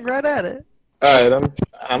staring right at it. Alright,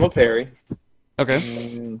 I'm a parry.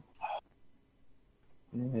 Okay.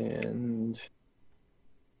 And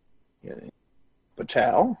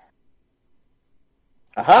Patel.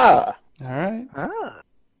 Aha! All right. Ah.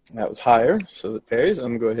 That was higher, so that parries. I'm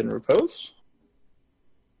gonna go ahead and repose.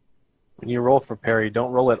 When you roll for parry,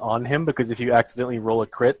 don't roll it on him, because if you accidentally roll a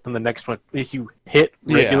crit, then the next one, if you hit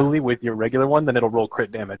regularly with your regular one, then it'll roll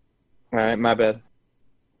crit damage. Alright, my bad.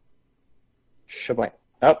 Shablang.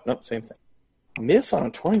 Oh, nope, same thing. Miss on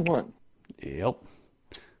a 21. Yep.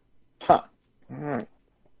 Huh. Alright.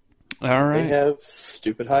 All They right. have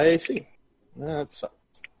stupid high AC. That sucks.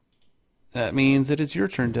 That means it is your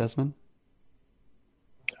turn, Desmond.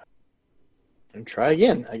 And try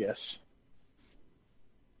again, I guess.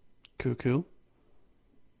 Cuckoo.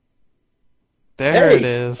 There it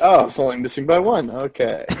Hey! is. Oh, it's only missing by one.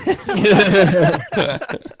 Okay.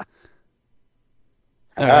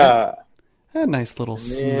 All right. Ah. A nice little And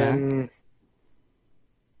smack.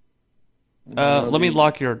 then, Let me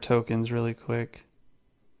lock your tokens really quick.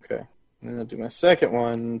 Okay. And then I'll do my second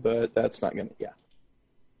one, but that's not gonna. Yeah.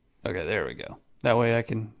 Okay, there we go. That way I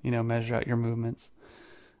can, measure out your movements.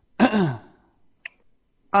 All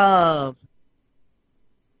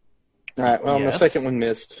right. Well, my Yes. second one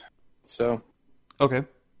missed, so Okay.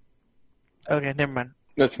 Okay, never mind.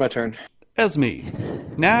 that's my turn. Esme,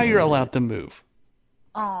 now you're allowed to move.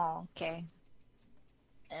 Oh, okay.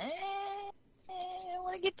 I don't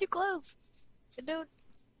want to get too close. I don't.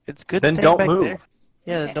 It's good Then to don't back move. there.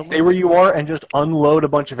 Yeah, Okay. don't Stay move. where you are and just unload a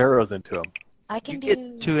bunch of arrows into him. I can You do.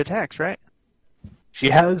 get 2 attacks, right? She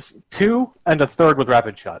has 2 and a third with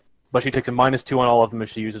rapid shot, but she takes a -2 on all of them if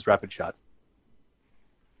she uses rapid shot.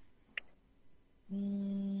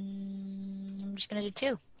 I'm just gonna do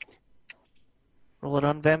 2. Roll it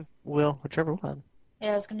on Will, whichever one.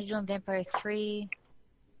 Yeah, I was gonna do on Vampire 3.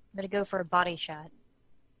 I'm gonna go for a body shot.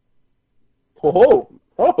 Oh,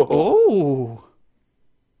 oh, Oh.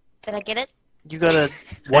 Did I get it? You got a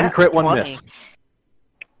One nat crit, one 20.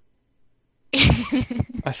 miss.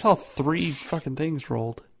 I saw 3 fucking things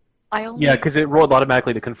rolled. I only. Yeah, because it rolled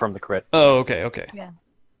automatically to confirm the crit. Oh, okay. Yeah.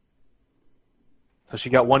 So she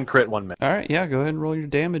got 1 crit, 1 miss. All right, yeah, go ahead and roll your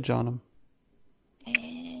damage on him.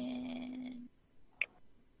 And.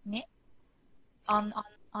 Yeah. On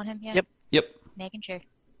him, yeah. Yep. Yep. Making sure.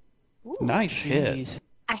 Ooh, Nice hit. Jeez.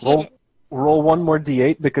 I hit Roll, it. roll 1 more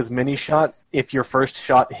d8, because mini shot, if your first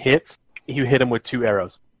shot hits, you hit him with 2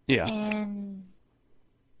 arrows. Yeah. And.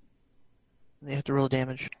 You have to roll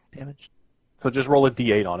damage. So just roll a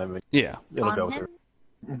d8 on him. Yeah. It'll on go him? through.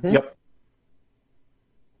 Mhm. Yep.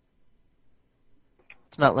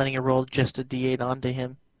 It's not letting her roll just a d8 onto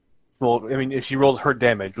him. Well, I mean, if she rolls her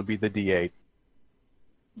damage, would be the d8.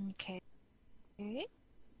 Okay. Alright.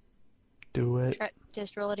 Do it.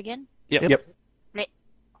 Just roll it again. Yep. Yep.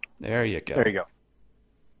 There you go. There you go.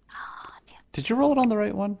 Oh, damn. Did you roll it on the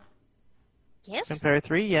right one? Yes. Vampire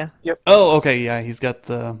 3, yeah. Oh, okay, yeah, he's got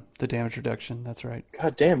the damage reduction. That's right.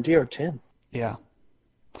 God damn, DR10. Yeah.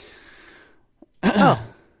 Oh.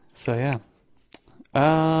 So yeah.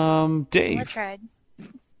 I Dave, tried.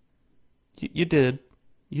 you did.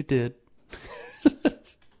 You did.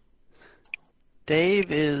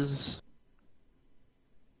 Dave is...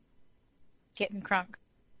 Getting crunk.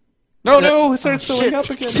 No, it starts Oh, filling shit. up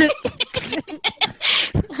again. Shit.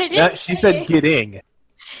 I didn't That, she say said it. getting.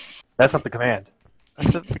 That's not the command. I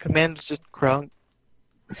thought the command's just crunk.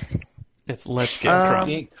 It's let's get Um, crunk.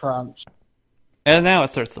 Get crunch. And now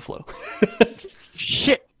it starts to flow.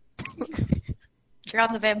 Shit. You're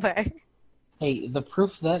on the vampire. Hey, the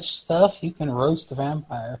proof of that stuff, you can roast the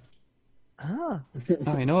vampire. Ah.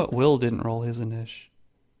 Oh, you know what? Will didn't roll his inish.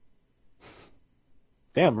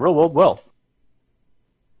 Damn, real well.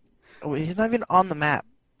 Oh, he's not even on the map.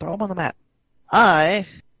 Throw him on the map. Can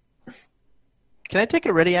I take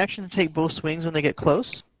a ready action and take both swings when they get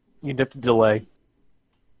close? You'd have to delay.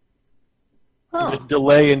 Oh. Just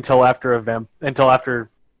delay until after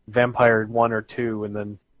Vampire 1 or 2, and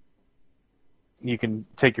then you can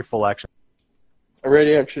take your full action. A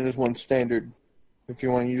ready action is one standard. If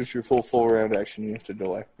you want to use your full round action, you have to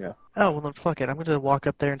delay. Yeah. Oh, well then fuck it. I'm gonna walk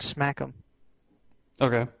up there and smack him.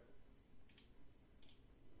 Okay.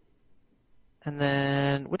 And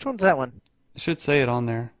then, which one's that one? It should say it on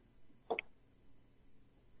there.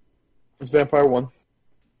 It's Vampire 1.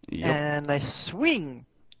 Yep. And I swing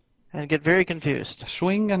and get very confused. A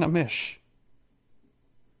swing and a miss.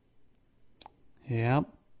 Yep.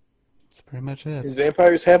 That's pretty much it. His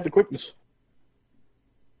vampires have the quickness.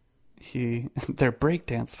 They're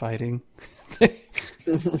breakdance fighting.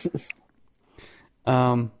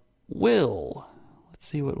 Will. Let's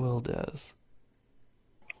see what Will does.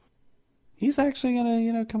 He's actually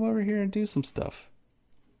gonna, come over here and do some stuff.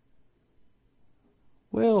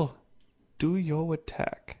 Will, do your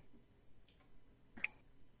attack.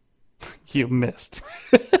 You missed.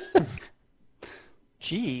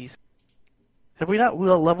 Jeez. Have we not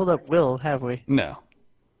leveled up Will, have we? No.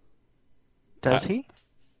 Does he?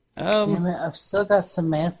 Damn it, I've still got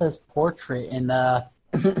Samantha's portrait in the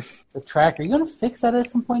tracker. Are you going to fix that at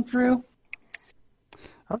some point, Drew? I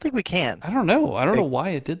don't think we can. I don't know. I don't know why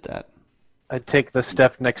it did that. I take the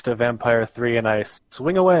step next to Vampire 3 and I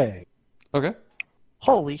swing away. Okay.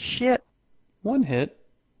 Holy shit. One hit.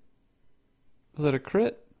 Was it a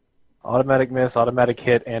crit? Automatic miss, automatic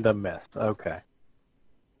hit, and a miss. Okay.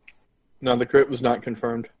 No, the crit was not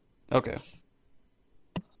confirmed. Okay.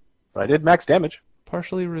 But I did max damage.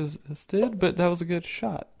 Partially resisted, but that was a good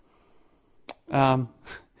shot.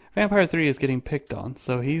 Vampire 3 is getting picked on,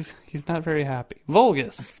 so he's not very happy.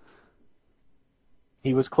 Vulgus.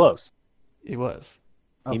 He was close. He was.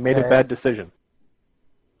 He made a bad decision.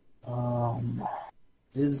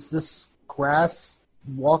 Is this grass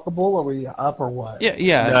walkable? Are we up or what?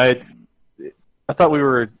 Yeah. No, I thought we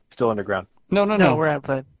were still underground. No. No, we're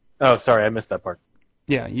outside. Oh, sorry, I missed that part.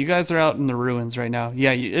 Yeah, you guys are out in the ruins right now.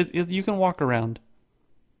 Yeah, you can walk around.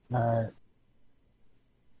 Alright.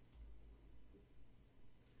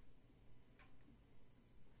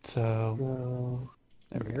 So, Go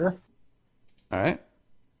there we go. here. All right.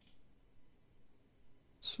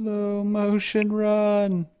 Slow motion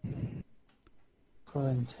run. Go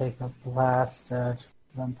ahead and take a blast at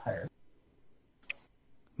Vampire.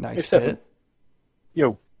 Nice Hey, Stefan. hit.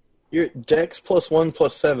 Yo, You're Dex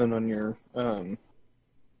 +1/+7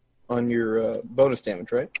 on your bonus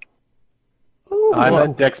damage, right? Ooh, I'm whoa.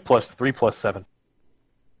 at Dex +3/+7.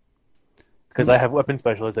 Because I have weapon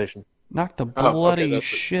specialization. knocked the Oh, okay, bloody that's it.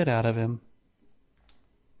 shit out of him.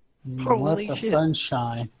 Holy Let the shit.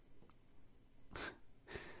 sunshine.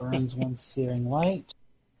 Burns one searing light.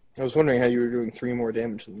 I was wondering how you were doing 3 more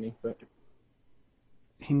damage than me, but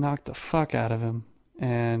He knocked the fuck out of him,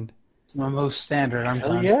 and It's my most standard. I'm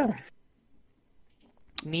hell done. yeah.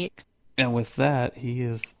 Neat. with that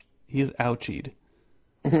he's ouchied.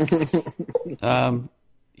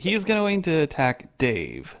 He's going to attack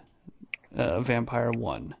Dave, Vampire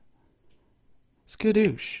 1.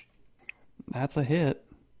 Skadoosh. That's a hit.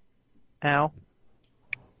 Ow.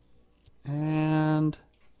 And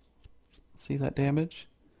see that damage?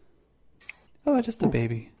 Oh, just a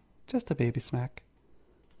baby. Just a baby smack.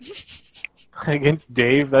 Against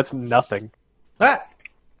Dave, that's nothing. Ah!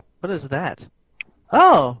 What is that?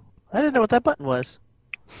 Oh! I didn't know what that button was.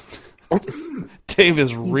 Dave is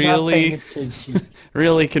He's not paying really, attention.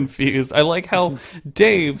 really confused. I like how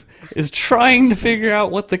Dave is trying to figure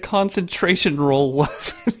out what the concentration roll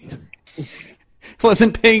was.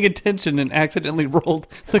 Wasn't paying attention and accidentally rolled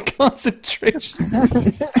the concentration.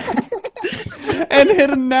 And hit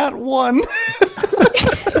a nat 1.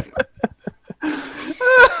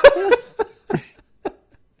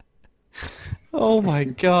 Oh my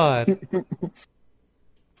god.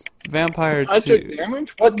 Vampire I took 2.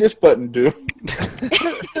 damage? What'd this button do?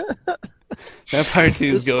 Vampire 2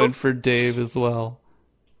 is going for Dave as well.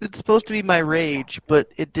 It's supposed to be my rage, but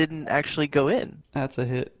it didn't actually go in. That's a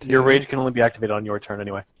hit. Too. Your rage can only be activated on your turn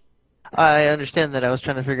anyway. I understand that. I was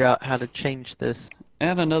trying to figure out how to change this.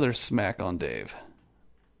 And another smack on Dave.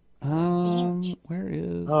 Where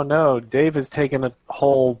is... Oh no, Dave has taken a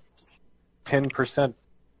whole 10%.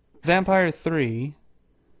 Vampire 3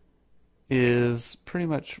 is pretty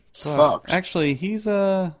much fucked. Fucked. Actually, he's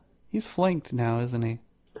flanked now, isn't he?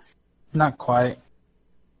 Not quite.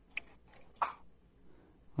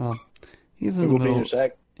 Well, he's It in the will be in middle. a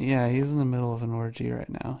sec. Yeah, he's in the middle of an orgy right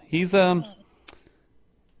now. He's going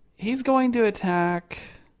to attack.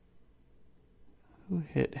 Who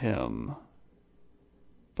hit him?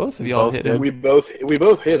 Both of y'all Both hit did. him. We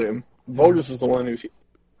both hit him. Vulgus is the one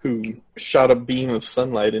who shot a beam of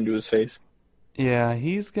sunlight into his face. Yeah,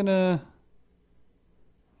 he's gonna.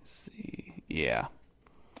 Let's see, yeah,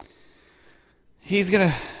 he's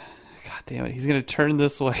gonna. God damn it. He's going to turn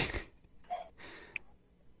this way.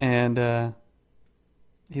 And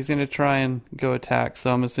he's going to try and go attack.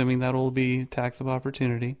 So I'm assuming that will be attacks of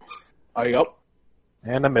opportunity. Yup.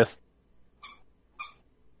 And I missed.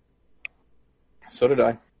 So did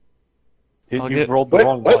I. You rolled the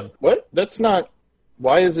wrong one. What? That's not...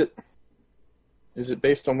 Why is it... Is it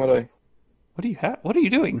based on what I What do you have? What are you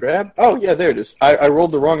doing? grab? Oh, yeah, there it is. I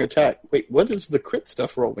rolled the wrong attack. Wait, what is the crit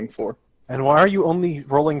stuff rolling for? And why are you only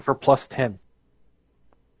rolling for plus 10?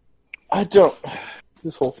 I don't...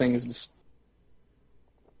 This whole thing is just...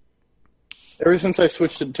 Ever since I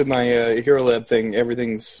switched it to my Hero Lab thing,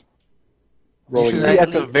 everything's rolling. You should be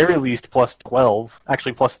at the very least plus 12.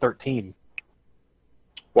 Actually, plus 13.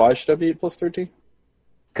 Why should I be at plus 13?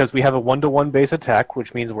 Because we have a 1-to-1 base attack,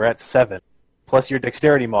 which means we're at 7. Plus your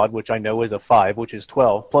dexterity mod, which I know is a 5, which is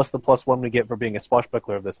 12. Plus the plus 1 we get for being a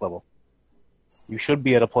swashbuckler of this level. You should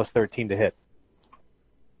be at a plus 13 to hit.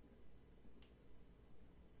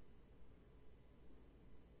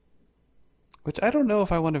 Which I don't know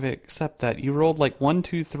if I want to accept that. You rolled like 1,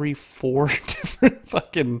 2, 3, 4 different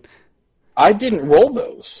fucking... I didn't roll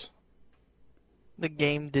those. The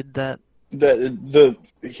game did that. The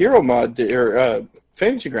Hero mod, or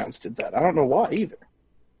Fantasy Grounds did that. I don't know why either.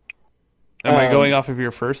 Am I going off of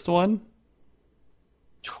your first one?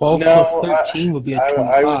 12 No, plus 13 would be a 25.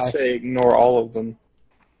 I would say ignore all of them.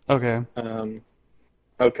 Okay.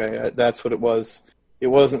 Okay, that's what it was. It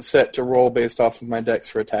wasn't set to roll based off of my dex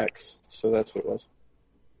for attacks, so that's what it was.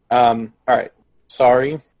 Alright.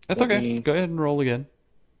 Sorry. That's okay. Go ahead and roll again.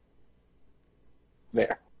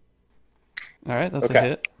 There. Alright, that's Okay. a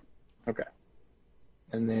hit. Okay.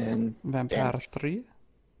 And then... Vampire damage. 3.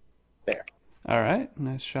 There. Alright,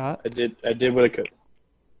 nice shot. I did what I could.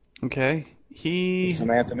 Okay. He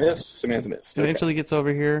Samantha missed. eventually gets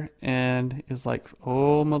over here and is like,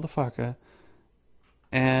 oh, motherfucker.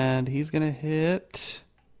 And he's going to hit...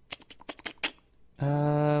 where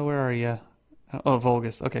are you? Oh,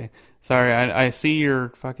 Vulgus. Okay. Sorry, I see your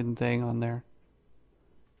fucking thing on there.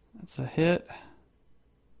 That's a hit.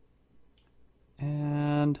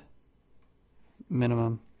 And...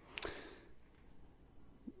 minimum.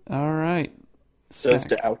 Alright. Says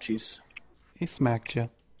to ouchies. He smacked you.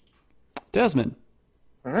 Desmond.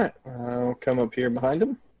 Alright. I'll come up here behind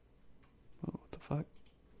him. Oh, what the fuck?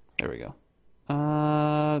 There we go.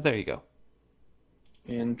 There you go.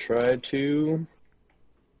 And try to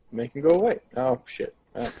make him go away. Oh, shit.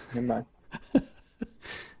 Never mind.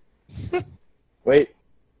 Wait.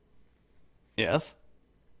 Yes.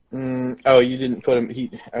 Oh, you didn't put him...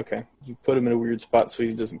 Okay. You put him in a weird spot so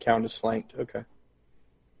he doesn't count as flanked. Okay.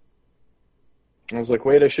 I was like,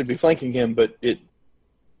 wait, I should be flanking him, but it...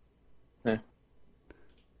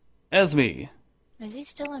 Esme. Is he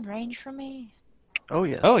still in range for me? Oh,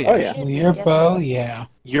 yes. Oh, yeah. Oh, yeah. Should be Your dead. bow, yeah.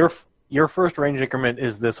 Your first range increment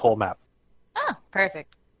is this whole map. Oh,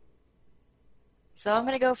 perfect. So I'm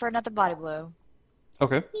gonna go for another body blow.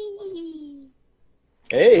 Okay.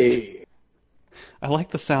 Hey! I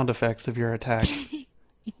like the sound effects of your attack.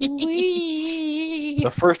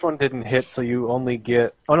 The first one didn't hit, so you only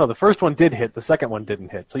get... Oh no, the first one did hit, the second one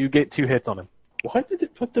didn't hit, so you get 2 hits on him. Why did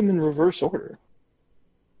it put them in reverse order?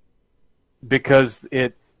 Because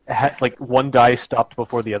it had, like, one die stopped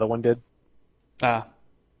before the other one did. Ah.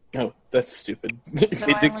 No, that's stupid.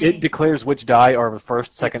 So I only- It declares which die are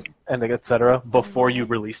first, second, and etc. before you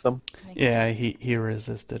release them. Yeah, he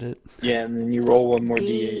resisted it. Yeah, and then you roll one more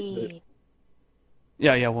d8. B.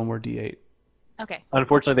 Yeah, one more D8. Okay.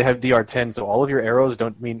 Unfortunately, they have DR10, so all of your arrows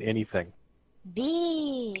don't mean anything.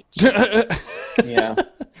 Beach. But, yeah.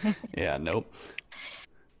 Yeah, nope.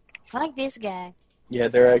 Fuck this guy. Yeah,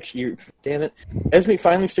 they're actually... Damn it. Esme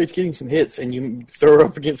finally starts getting some hits, and you throw her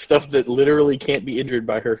up against stuff that literally can't be injured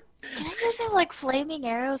by her. Can I just have like flaming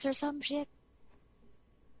arrows or some shit?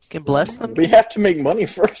 Can bless them. We have to make money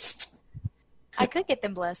first. I could get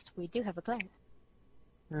them blessed. We do have a cleric.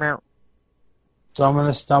 Meow. So I'm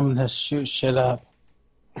gonna shoot shit up.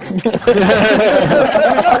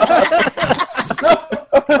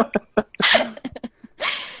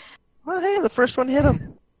 Well, hey, the first one hit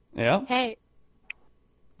him. Yeah? Hey,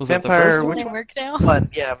 Was that the Vampire, first does one? which it work now? One.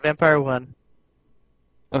 Yeah, Vampire one.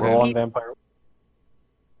 Roll Okay. on Vampire.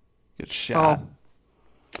 Good shot.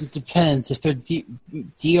 It depends. If their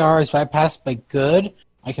DR is bypassed by good,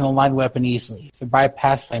 I can align weapon easily. If they're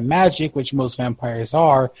bypassed by magic, which most vampires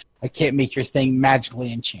are, I can't make your thing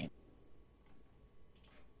magically enchanted.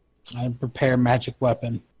 I prepare magic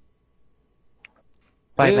weapon.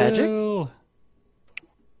 By magic? Ew.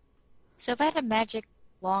 So if I had a magic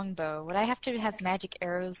longbow, would I have to have magic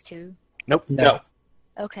arrows too? Nope. No.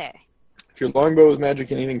 Okay. If your longbow is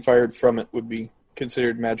magic, anything fired from it would be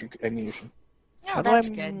considered magic ammunition. Oh, How do that's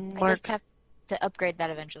I good. I mark- just have to upgrade that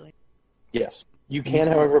eventually. Yes. You can,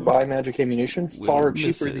 however, buy magic ammunition far Will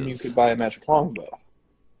cheaper than you misses. could buy a magic longbow.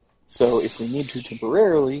 So if we need to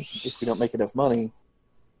temporarily, if we don't make enough money,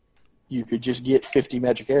 you could just get 50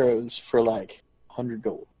 magic arrows for like 100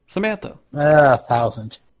 gold. Samantha.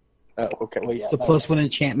 1,000. Oh, okay. Well, yeah. It's a that's- plus 1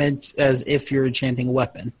 enchantment as if you're enchanting a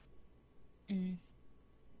weapon. Mm.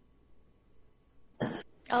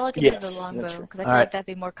 I'll look Yes, into the that's longbow true. because I feel Alright. like that'd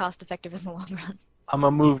be more cost effective in the long run. I'm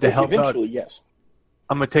gonna move to help out. Eventually, yes.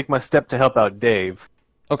 I'm gonna take my step to help out Dave.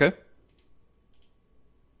 Okay.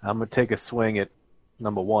 I'm gonna take a swing at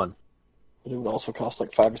number 1. But it would also cost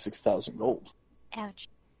like 5,000 or 6,000 gold. Ouch.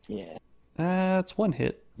 Yeah. That's one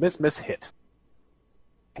hit. Miss, hit.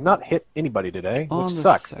 Cannot hit anybody today, On which the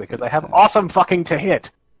sucks second because I have attack. awesome fucking to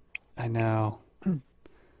hit. I know.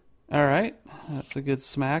 All right. That's a good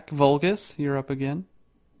smack. Vulgus, you're up again.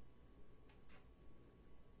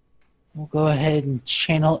 We'll go ahead and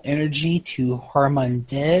channel energy to harm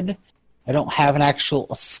undead. I don't have an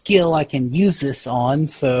actual skill I can use this on,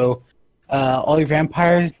 so all your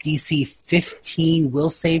vampires, DC 15 will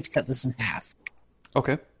save to cut this in half.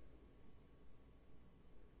 Okay.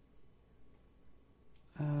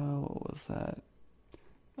 What was that?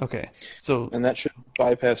 Okay. So And that should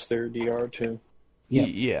bypass their DR too.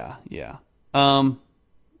 Yep. yeah. All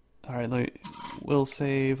right. We'll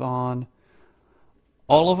save on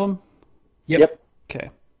all of them. Yep. Okay.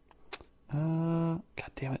 God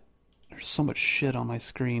damn it. There's so much shit on my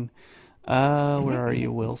screen. Where are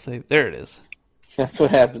you, Will save? There it is. That's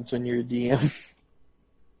what happens when you're a DM.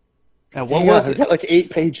 Now, what Hang was on, it? I've got like 8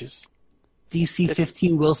 pages. DC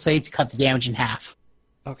 15 will save to cut the damage in half.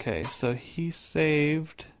 Okay, so he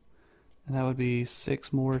saved, and that would be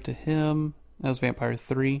 6 more to him. That was Vampire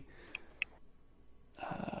 3.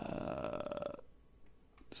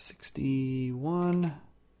 61.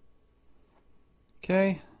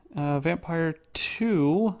 Okay, Vampire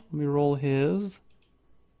 2. Let me roll his.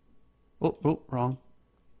 Oh, wrong.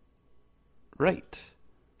 Right.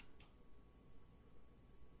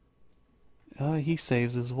 He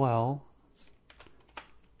saves as well.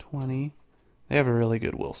 20. They have a really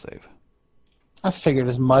good will save. I figured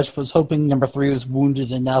as much, but was hoping number 3 was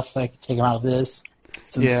wounded enough that I could take him out of this.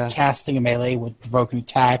 Since Yeah. casting a melee would provoke an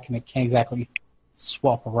attack, and it can't exactly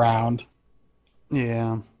swap around.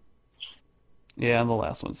 Yeah. Yeah, and the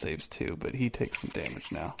last one saves too, but he takes some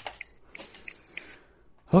damage now.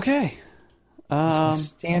 Okay. That's my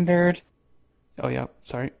standard. Oh yeah,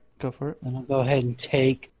 sorry. Go for it. And I'll go ahead and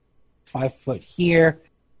take 5 foot here.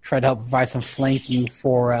 Try to help provide some flanking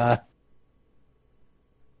for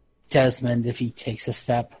Desmond if he takes a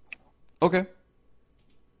step. Okay.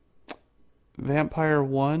 Vampire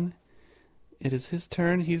 1. It is his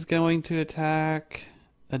turn. He's going to attack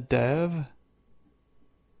a dev.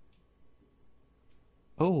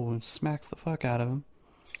 Oh, and smacks the fuck out of him.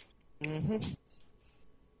 Mm-hmm.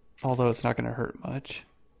 Although it's not going to hurt much.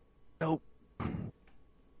 Nope.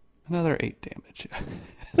 Another 8 damage.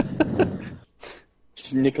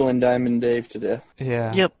 Just nickel and diamond Dave to death.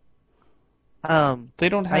 Yeah. Yep. They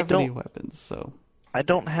don't I have any don't- weapons, so... I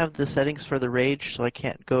don't have the settings for the rage, so I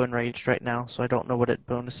can't go enraged right now. So I don't know what it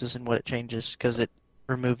bonuses and what it changes because it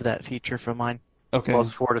removed that feature from mine. Okay.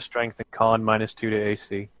 +4 to strength and con, -2 to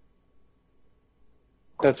AC.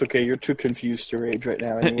 That's okay, you're too confused to rage right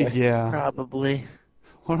now anyway. Yeah. Probably.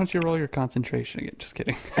 Why don't you roll your concentration again? Just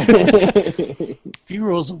kidding. If he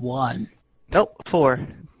rolls a 1, Nope. 4.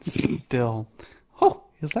 Still. Oh,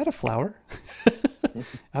 is that a flower?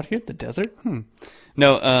 Out here at the desert?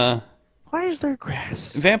 No, Why is there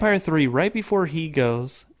grass? Vampire 3, right before he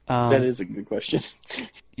goes, That is a good question.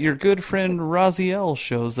 your good friend Raziel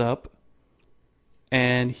shows up,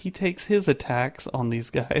 and he takes his attacks on these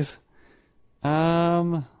guys.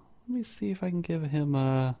 Let me see if I can give him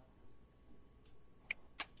a...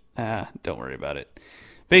 don't worry about it.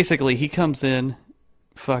 Basically, he comes in,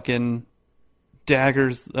 fucking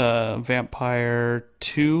daggers Vampire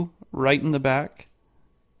 2 right in the back.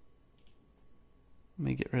 Let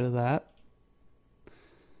me get rid of that.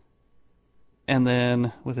 And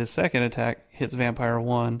then, with his second attack, hits Vampire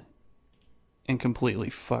 1 and completely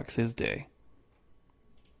fucks his day.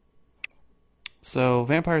 So,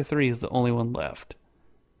 Vampire 3 is the only one left.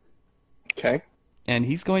 Okay. And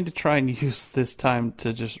he's going to try and use this time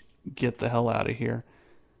to just get the hell out of here.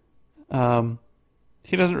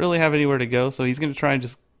 He doesn't really have anywhere to go, so he's going to try and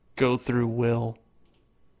just go through Will.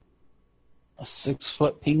 a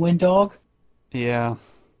 6-foot penguin dog. Yeah.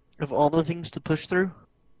 Of all the things to push through?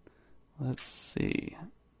 Let's see.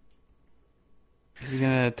 Is he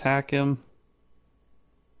going to attack him?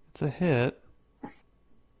 It's a hit.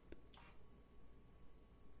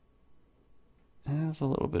 That's a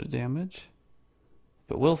little bit of damage.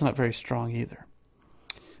 But Will's not very strong either.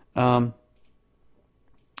 And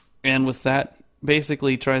with that,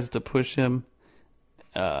 basically tries to push him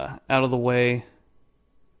out of the way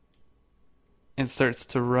and starts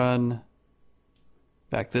to run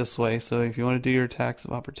back this way. So if you want to do your attacks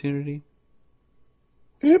of opportunity.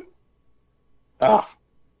 Yep. Ah.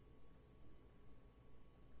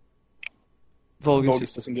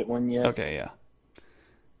 Volgus doesn't get one yet. Okay, yeah.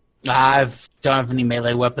 I don't have any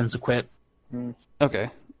melee weapons equipped.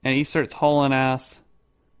 Okay. And he starts hauling ass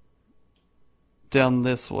down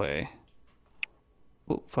this way.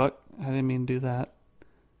 Oh, fuck. I didn't mean to do that.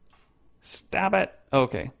 Stab it.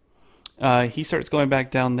 Okay. He starts going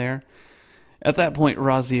back down there. At that point,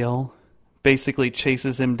 Raziel basically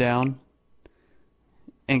chases him down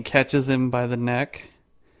and catches him by the neck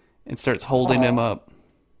and starts holding him up.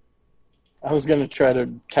 I was going to try to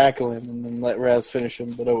tackle him and then let Raz finish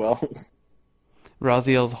him, but oh well.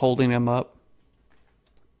 Raziel's holding him up.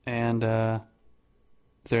 And is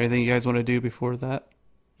there anything you guys want to do before that?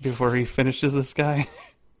 Before he finishes this guy?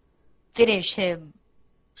 Finish him.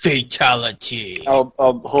 Fatality. I'll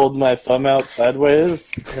hold my thumb out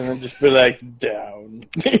sideways and then just be like, down.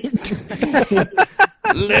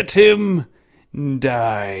 Let him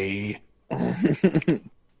die.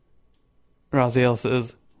 Raziel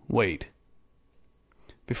says, wait.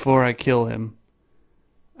 Before I kill him,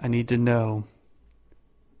 I need to know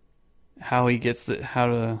how he gets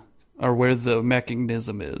or where the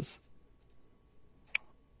mechanism is.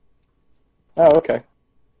 Oh, okay.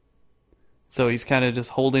 So he's kind of just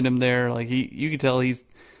holding him there. Like you can tell he's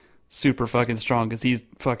super fucking strong because he's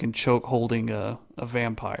fucking choke holding a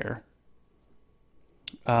vampire.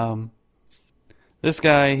 This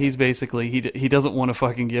guy, he's basically he doesn't want to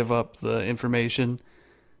fucking give up the information.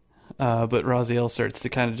 But Raziel starts to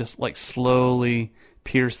kind of just like slowly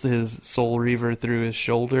pierce his soul reaver through his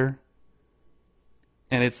shoulder.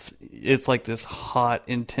 And it's like this hot,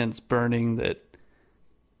 intense burning that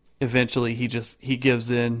eventually he gives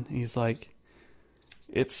in. He's like,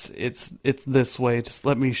 it's this way. Just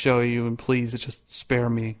let me show you, and please just spare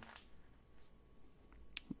me.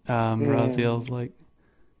 Raziel's like,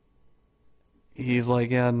 he's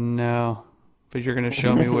like, yeah, no, but you're gonna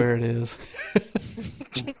show me where it is.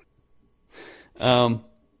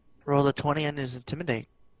 Roll the 20 and his intimidate.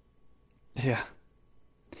 Yeah.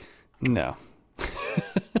 No.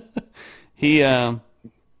 He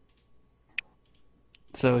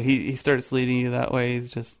so he starts leading you that way. He's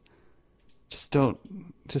just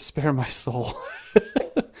spare my soul.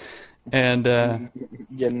 And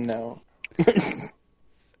yeah, no.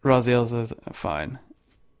 Raziel says fine.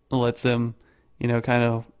 Lets him, kind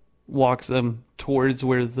of walks him towards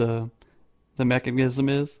where the mechanism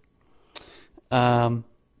is.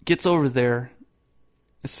 Gets over there.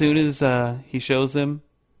 As soon as he shows him,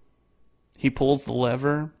 he pulls the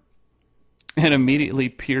lever and immediately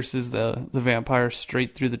pierces the vampire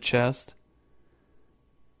straight through the chest.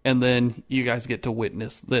 And then you guys get to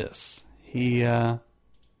witness this. He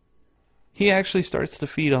actually starts to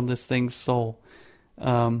feed on this thing's soul.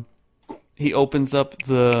 He opens up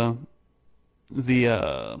his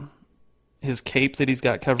cape that he's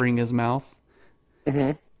got covering his mouth.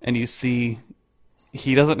 Mm-hmm. And you see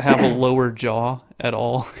he doesn't have a lower jaw at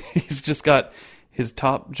all. He's just got his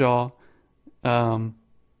top jaw and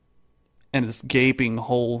this gaping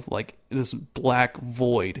hole, like this black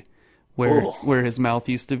void where his mouth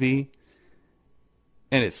used to be.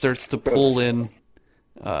 And it starts to pull in,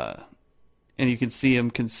 and you can see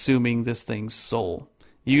him consuming this thing's soul.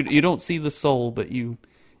 You don't see the soul, but you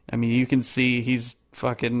can see he's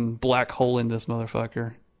fucking black hole in this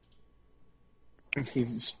motherfucker.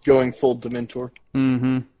 He's going full Dementor.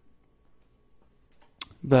 Mm-hmm.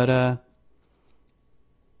 But,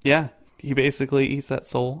 yeah, he basically eats that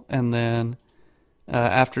soul, and then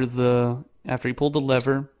after he pulled the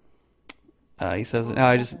lever, he says,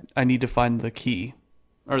 I need to find the key,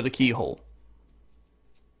 or the keyhole.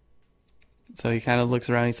 So he kind of looks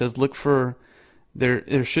around, he says, look for,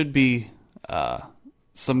 there should be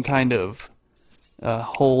some kind of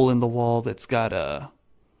hole in the wall that's got a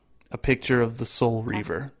picture of the Soul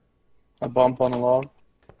Reaver. A bump on a log?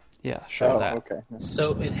 Yeah, sure that. Okay.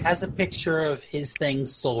 So it has a picture of his thing,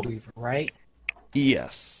 Soul Reaver, right?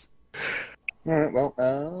 Yes. Alright,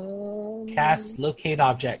 well, Cast locate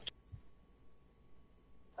object.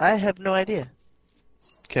 I have no idea.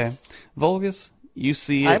 Okay. Vulgus, you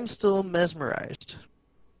see it. I'm still mesmerized.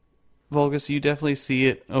 Vulgus, you definitely see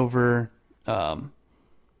it over...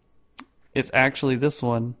 it's actually this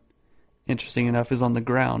one, interesting enough, is on the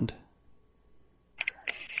ground.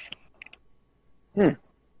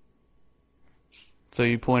 So So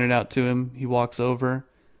you point it out to him. He walks over.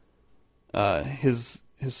 His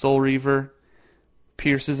Soul Reaver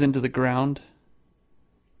pierces into the ground,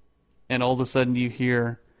 and all of a sudden you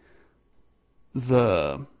hear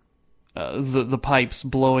the pipes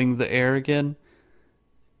blowing the air again,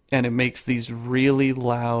 and it makes these really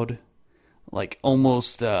loud, like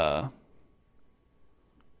almost like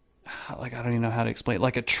I don't even know how to explain it,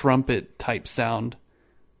 like a trumpet type sound.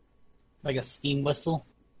 Like a steam whistle?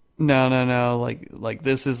 No. Like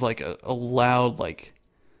this is like a loud, like.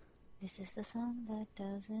 This is the song that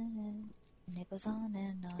doesn't end, and it goes on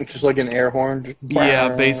and on. It's just like an air horn. Just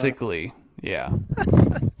Yeah, basically. Yeah.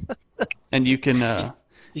 And you can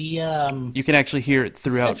you can actually hear it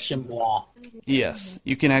throughout. Reception wall. Yes,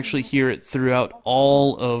 you can actually hear it throughout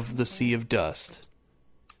all of the Sea of Dust.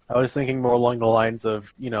 I was thinking more along the lines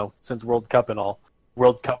of, since World Cup and all,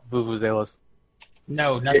 World Cup vuvuzelas.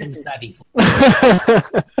 No, nothing's that evil.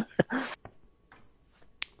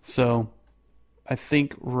 So, I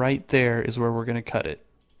think right there is where we're going to cut it.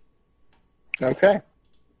 Okay.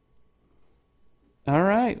 All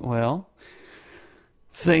right, well,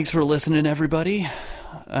 thanks for listening, everybody.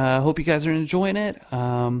 Hope you guys are enjoying it.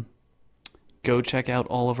 Go check out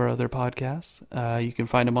all of our other podcasts. You can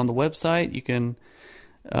find them on the website. You can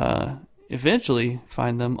eventually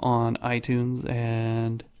find them on iTunes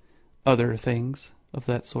and other things of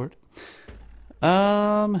that sort.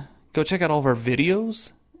 Go check out all of our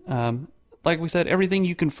videos. Like we said, everything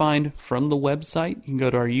you can find from the website. You can go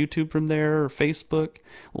to our YouTube from there or Facebook.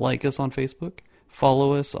 Like us on Facebook.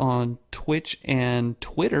 Follow us on Twitch and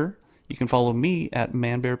Twitter. You can follow me at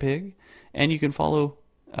ManBearPig. And you can follow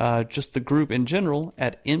just the group in general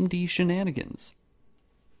at MD Shenanigans.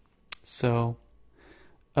 So,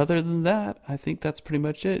 other than that, I think that's pretty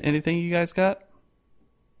much it. Anything you guys got?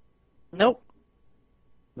 Nope.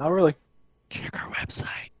 Not really. Check our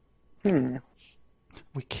website.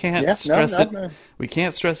 We can't stress it. No. We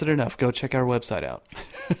can't stress it enough. Go check our website out.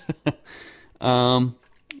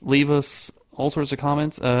 Leave us all sorts of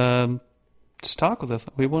comments. Just talk with us.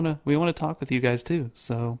 We wanna talk with you guys too.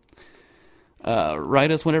 So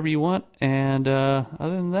write us whenever you want. And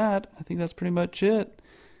other than that, I think that's pretty much it.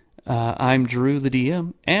 I'm Drew, the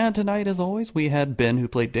DM, and tonight, as always, we had Ben, who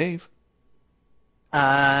played Dave.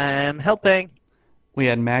 I'm helping. We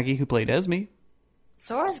had Maggie, who played Esme.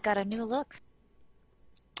 Sora's got a new look.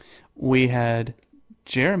 We had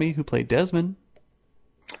Jeremy, who played Desmond.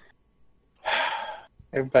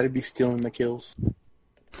 Everybody be stealing the kills.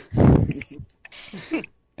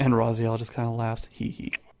 And Raziel just kind of laughs. Hee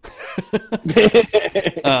hee.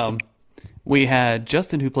 We had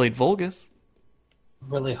Justin, who played Vulgus.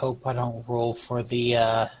 Really hope I don't roll for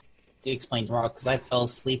the explain tomorrow, because I fell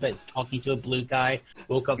asleep at talking to a blue guy,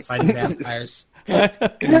 woke up fighting vampires. We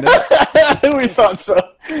thought so.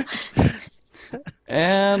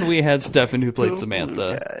 And we had Stefan, who played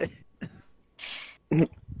Samantha.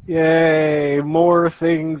 Yay, more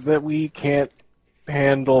things that we can't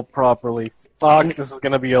handle properly. Fuck, this is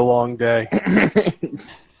going to be a long day.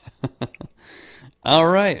 All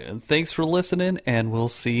right. Thanks for listening, and we'll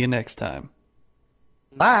see you next time.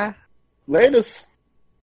 Bye. Latest.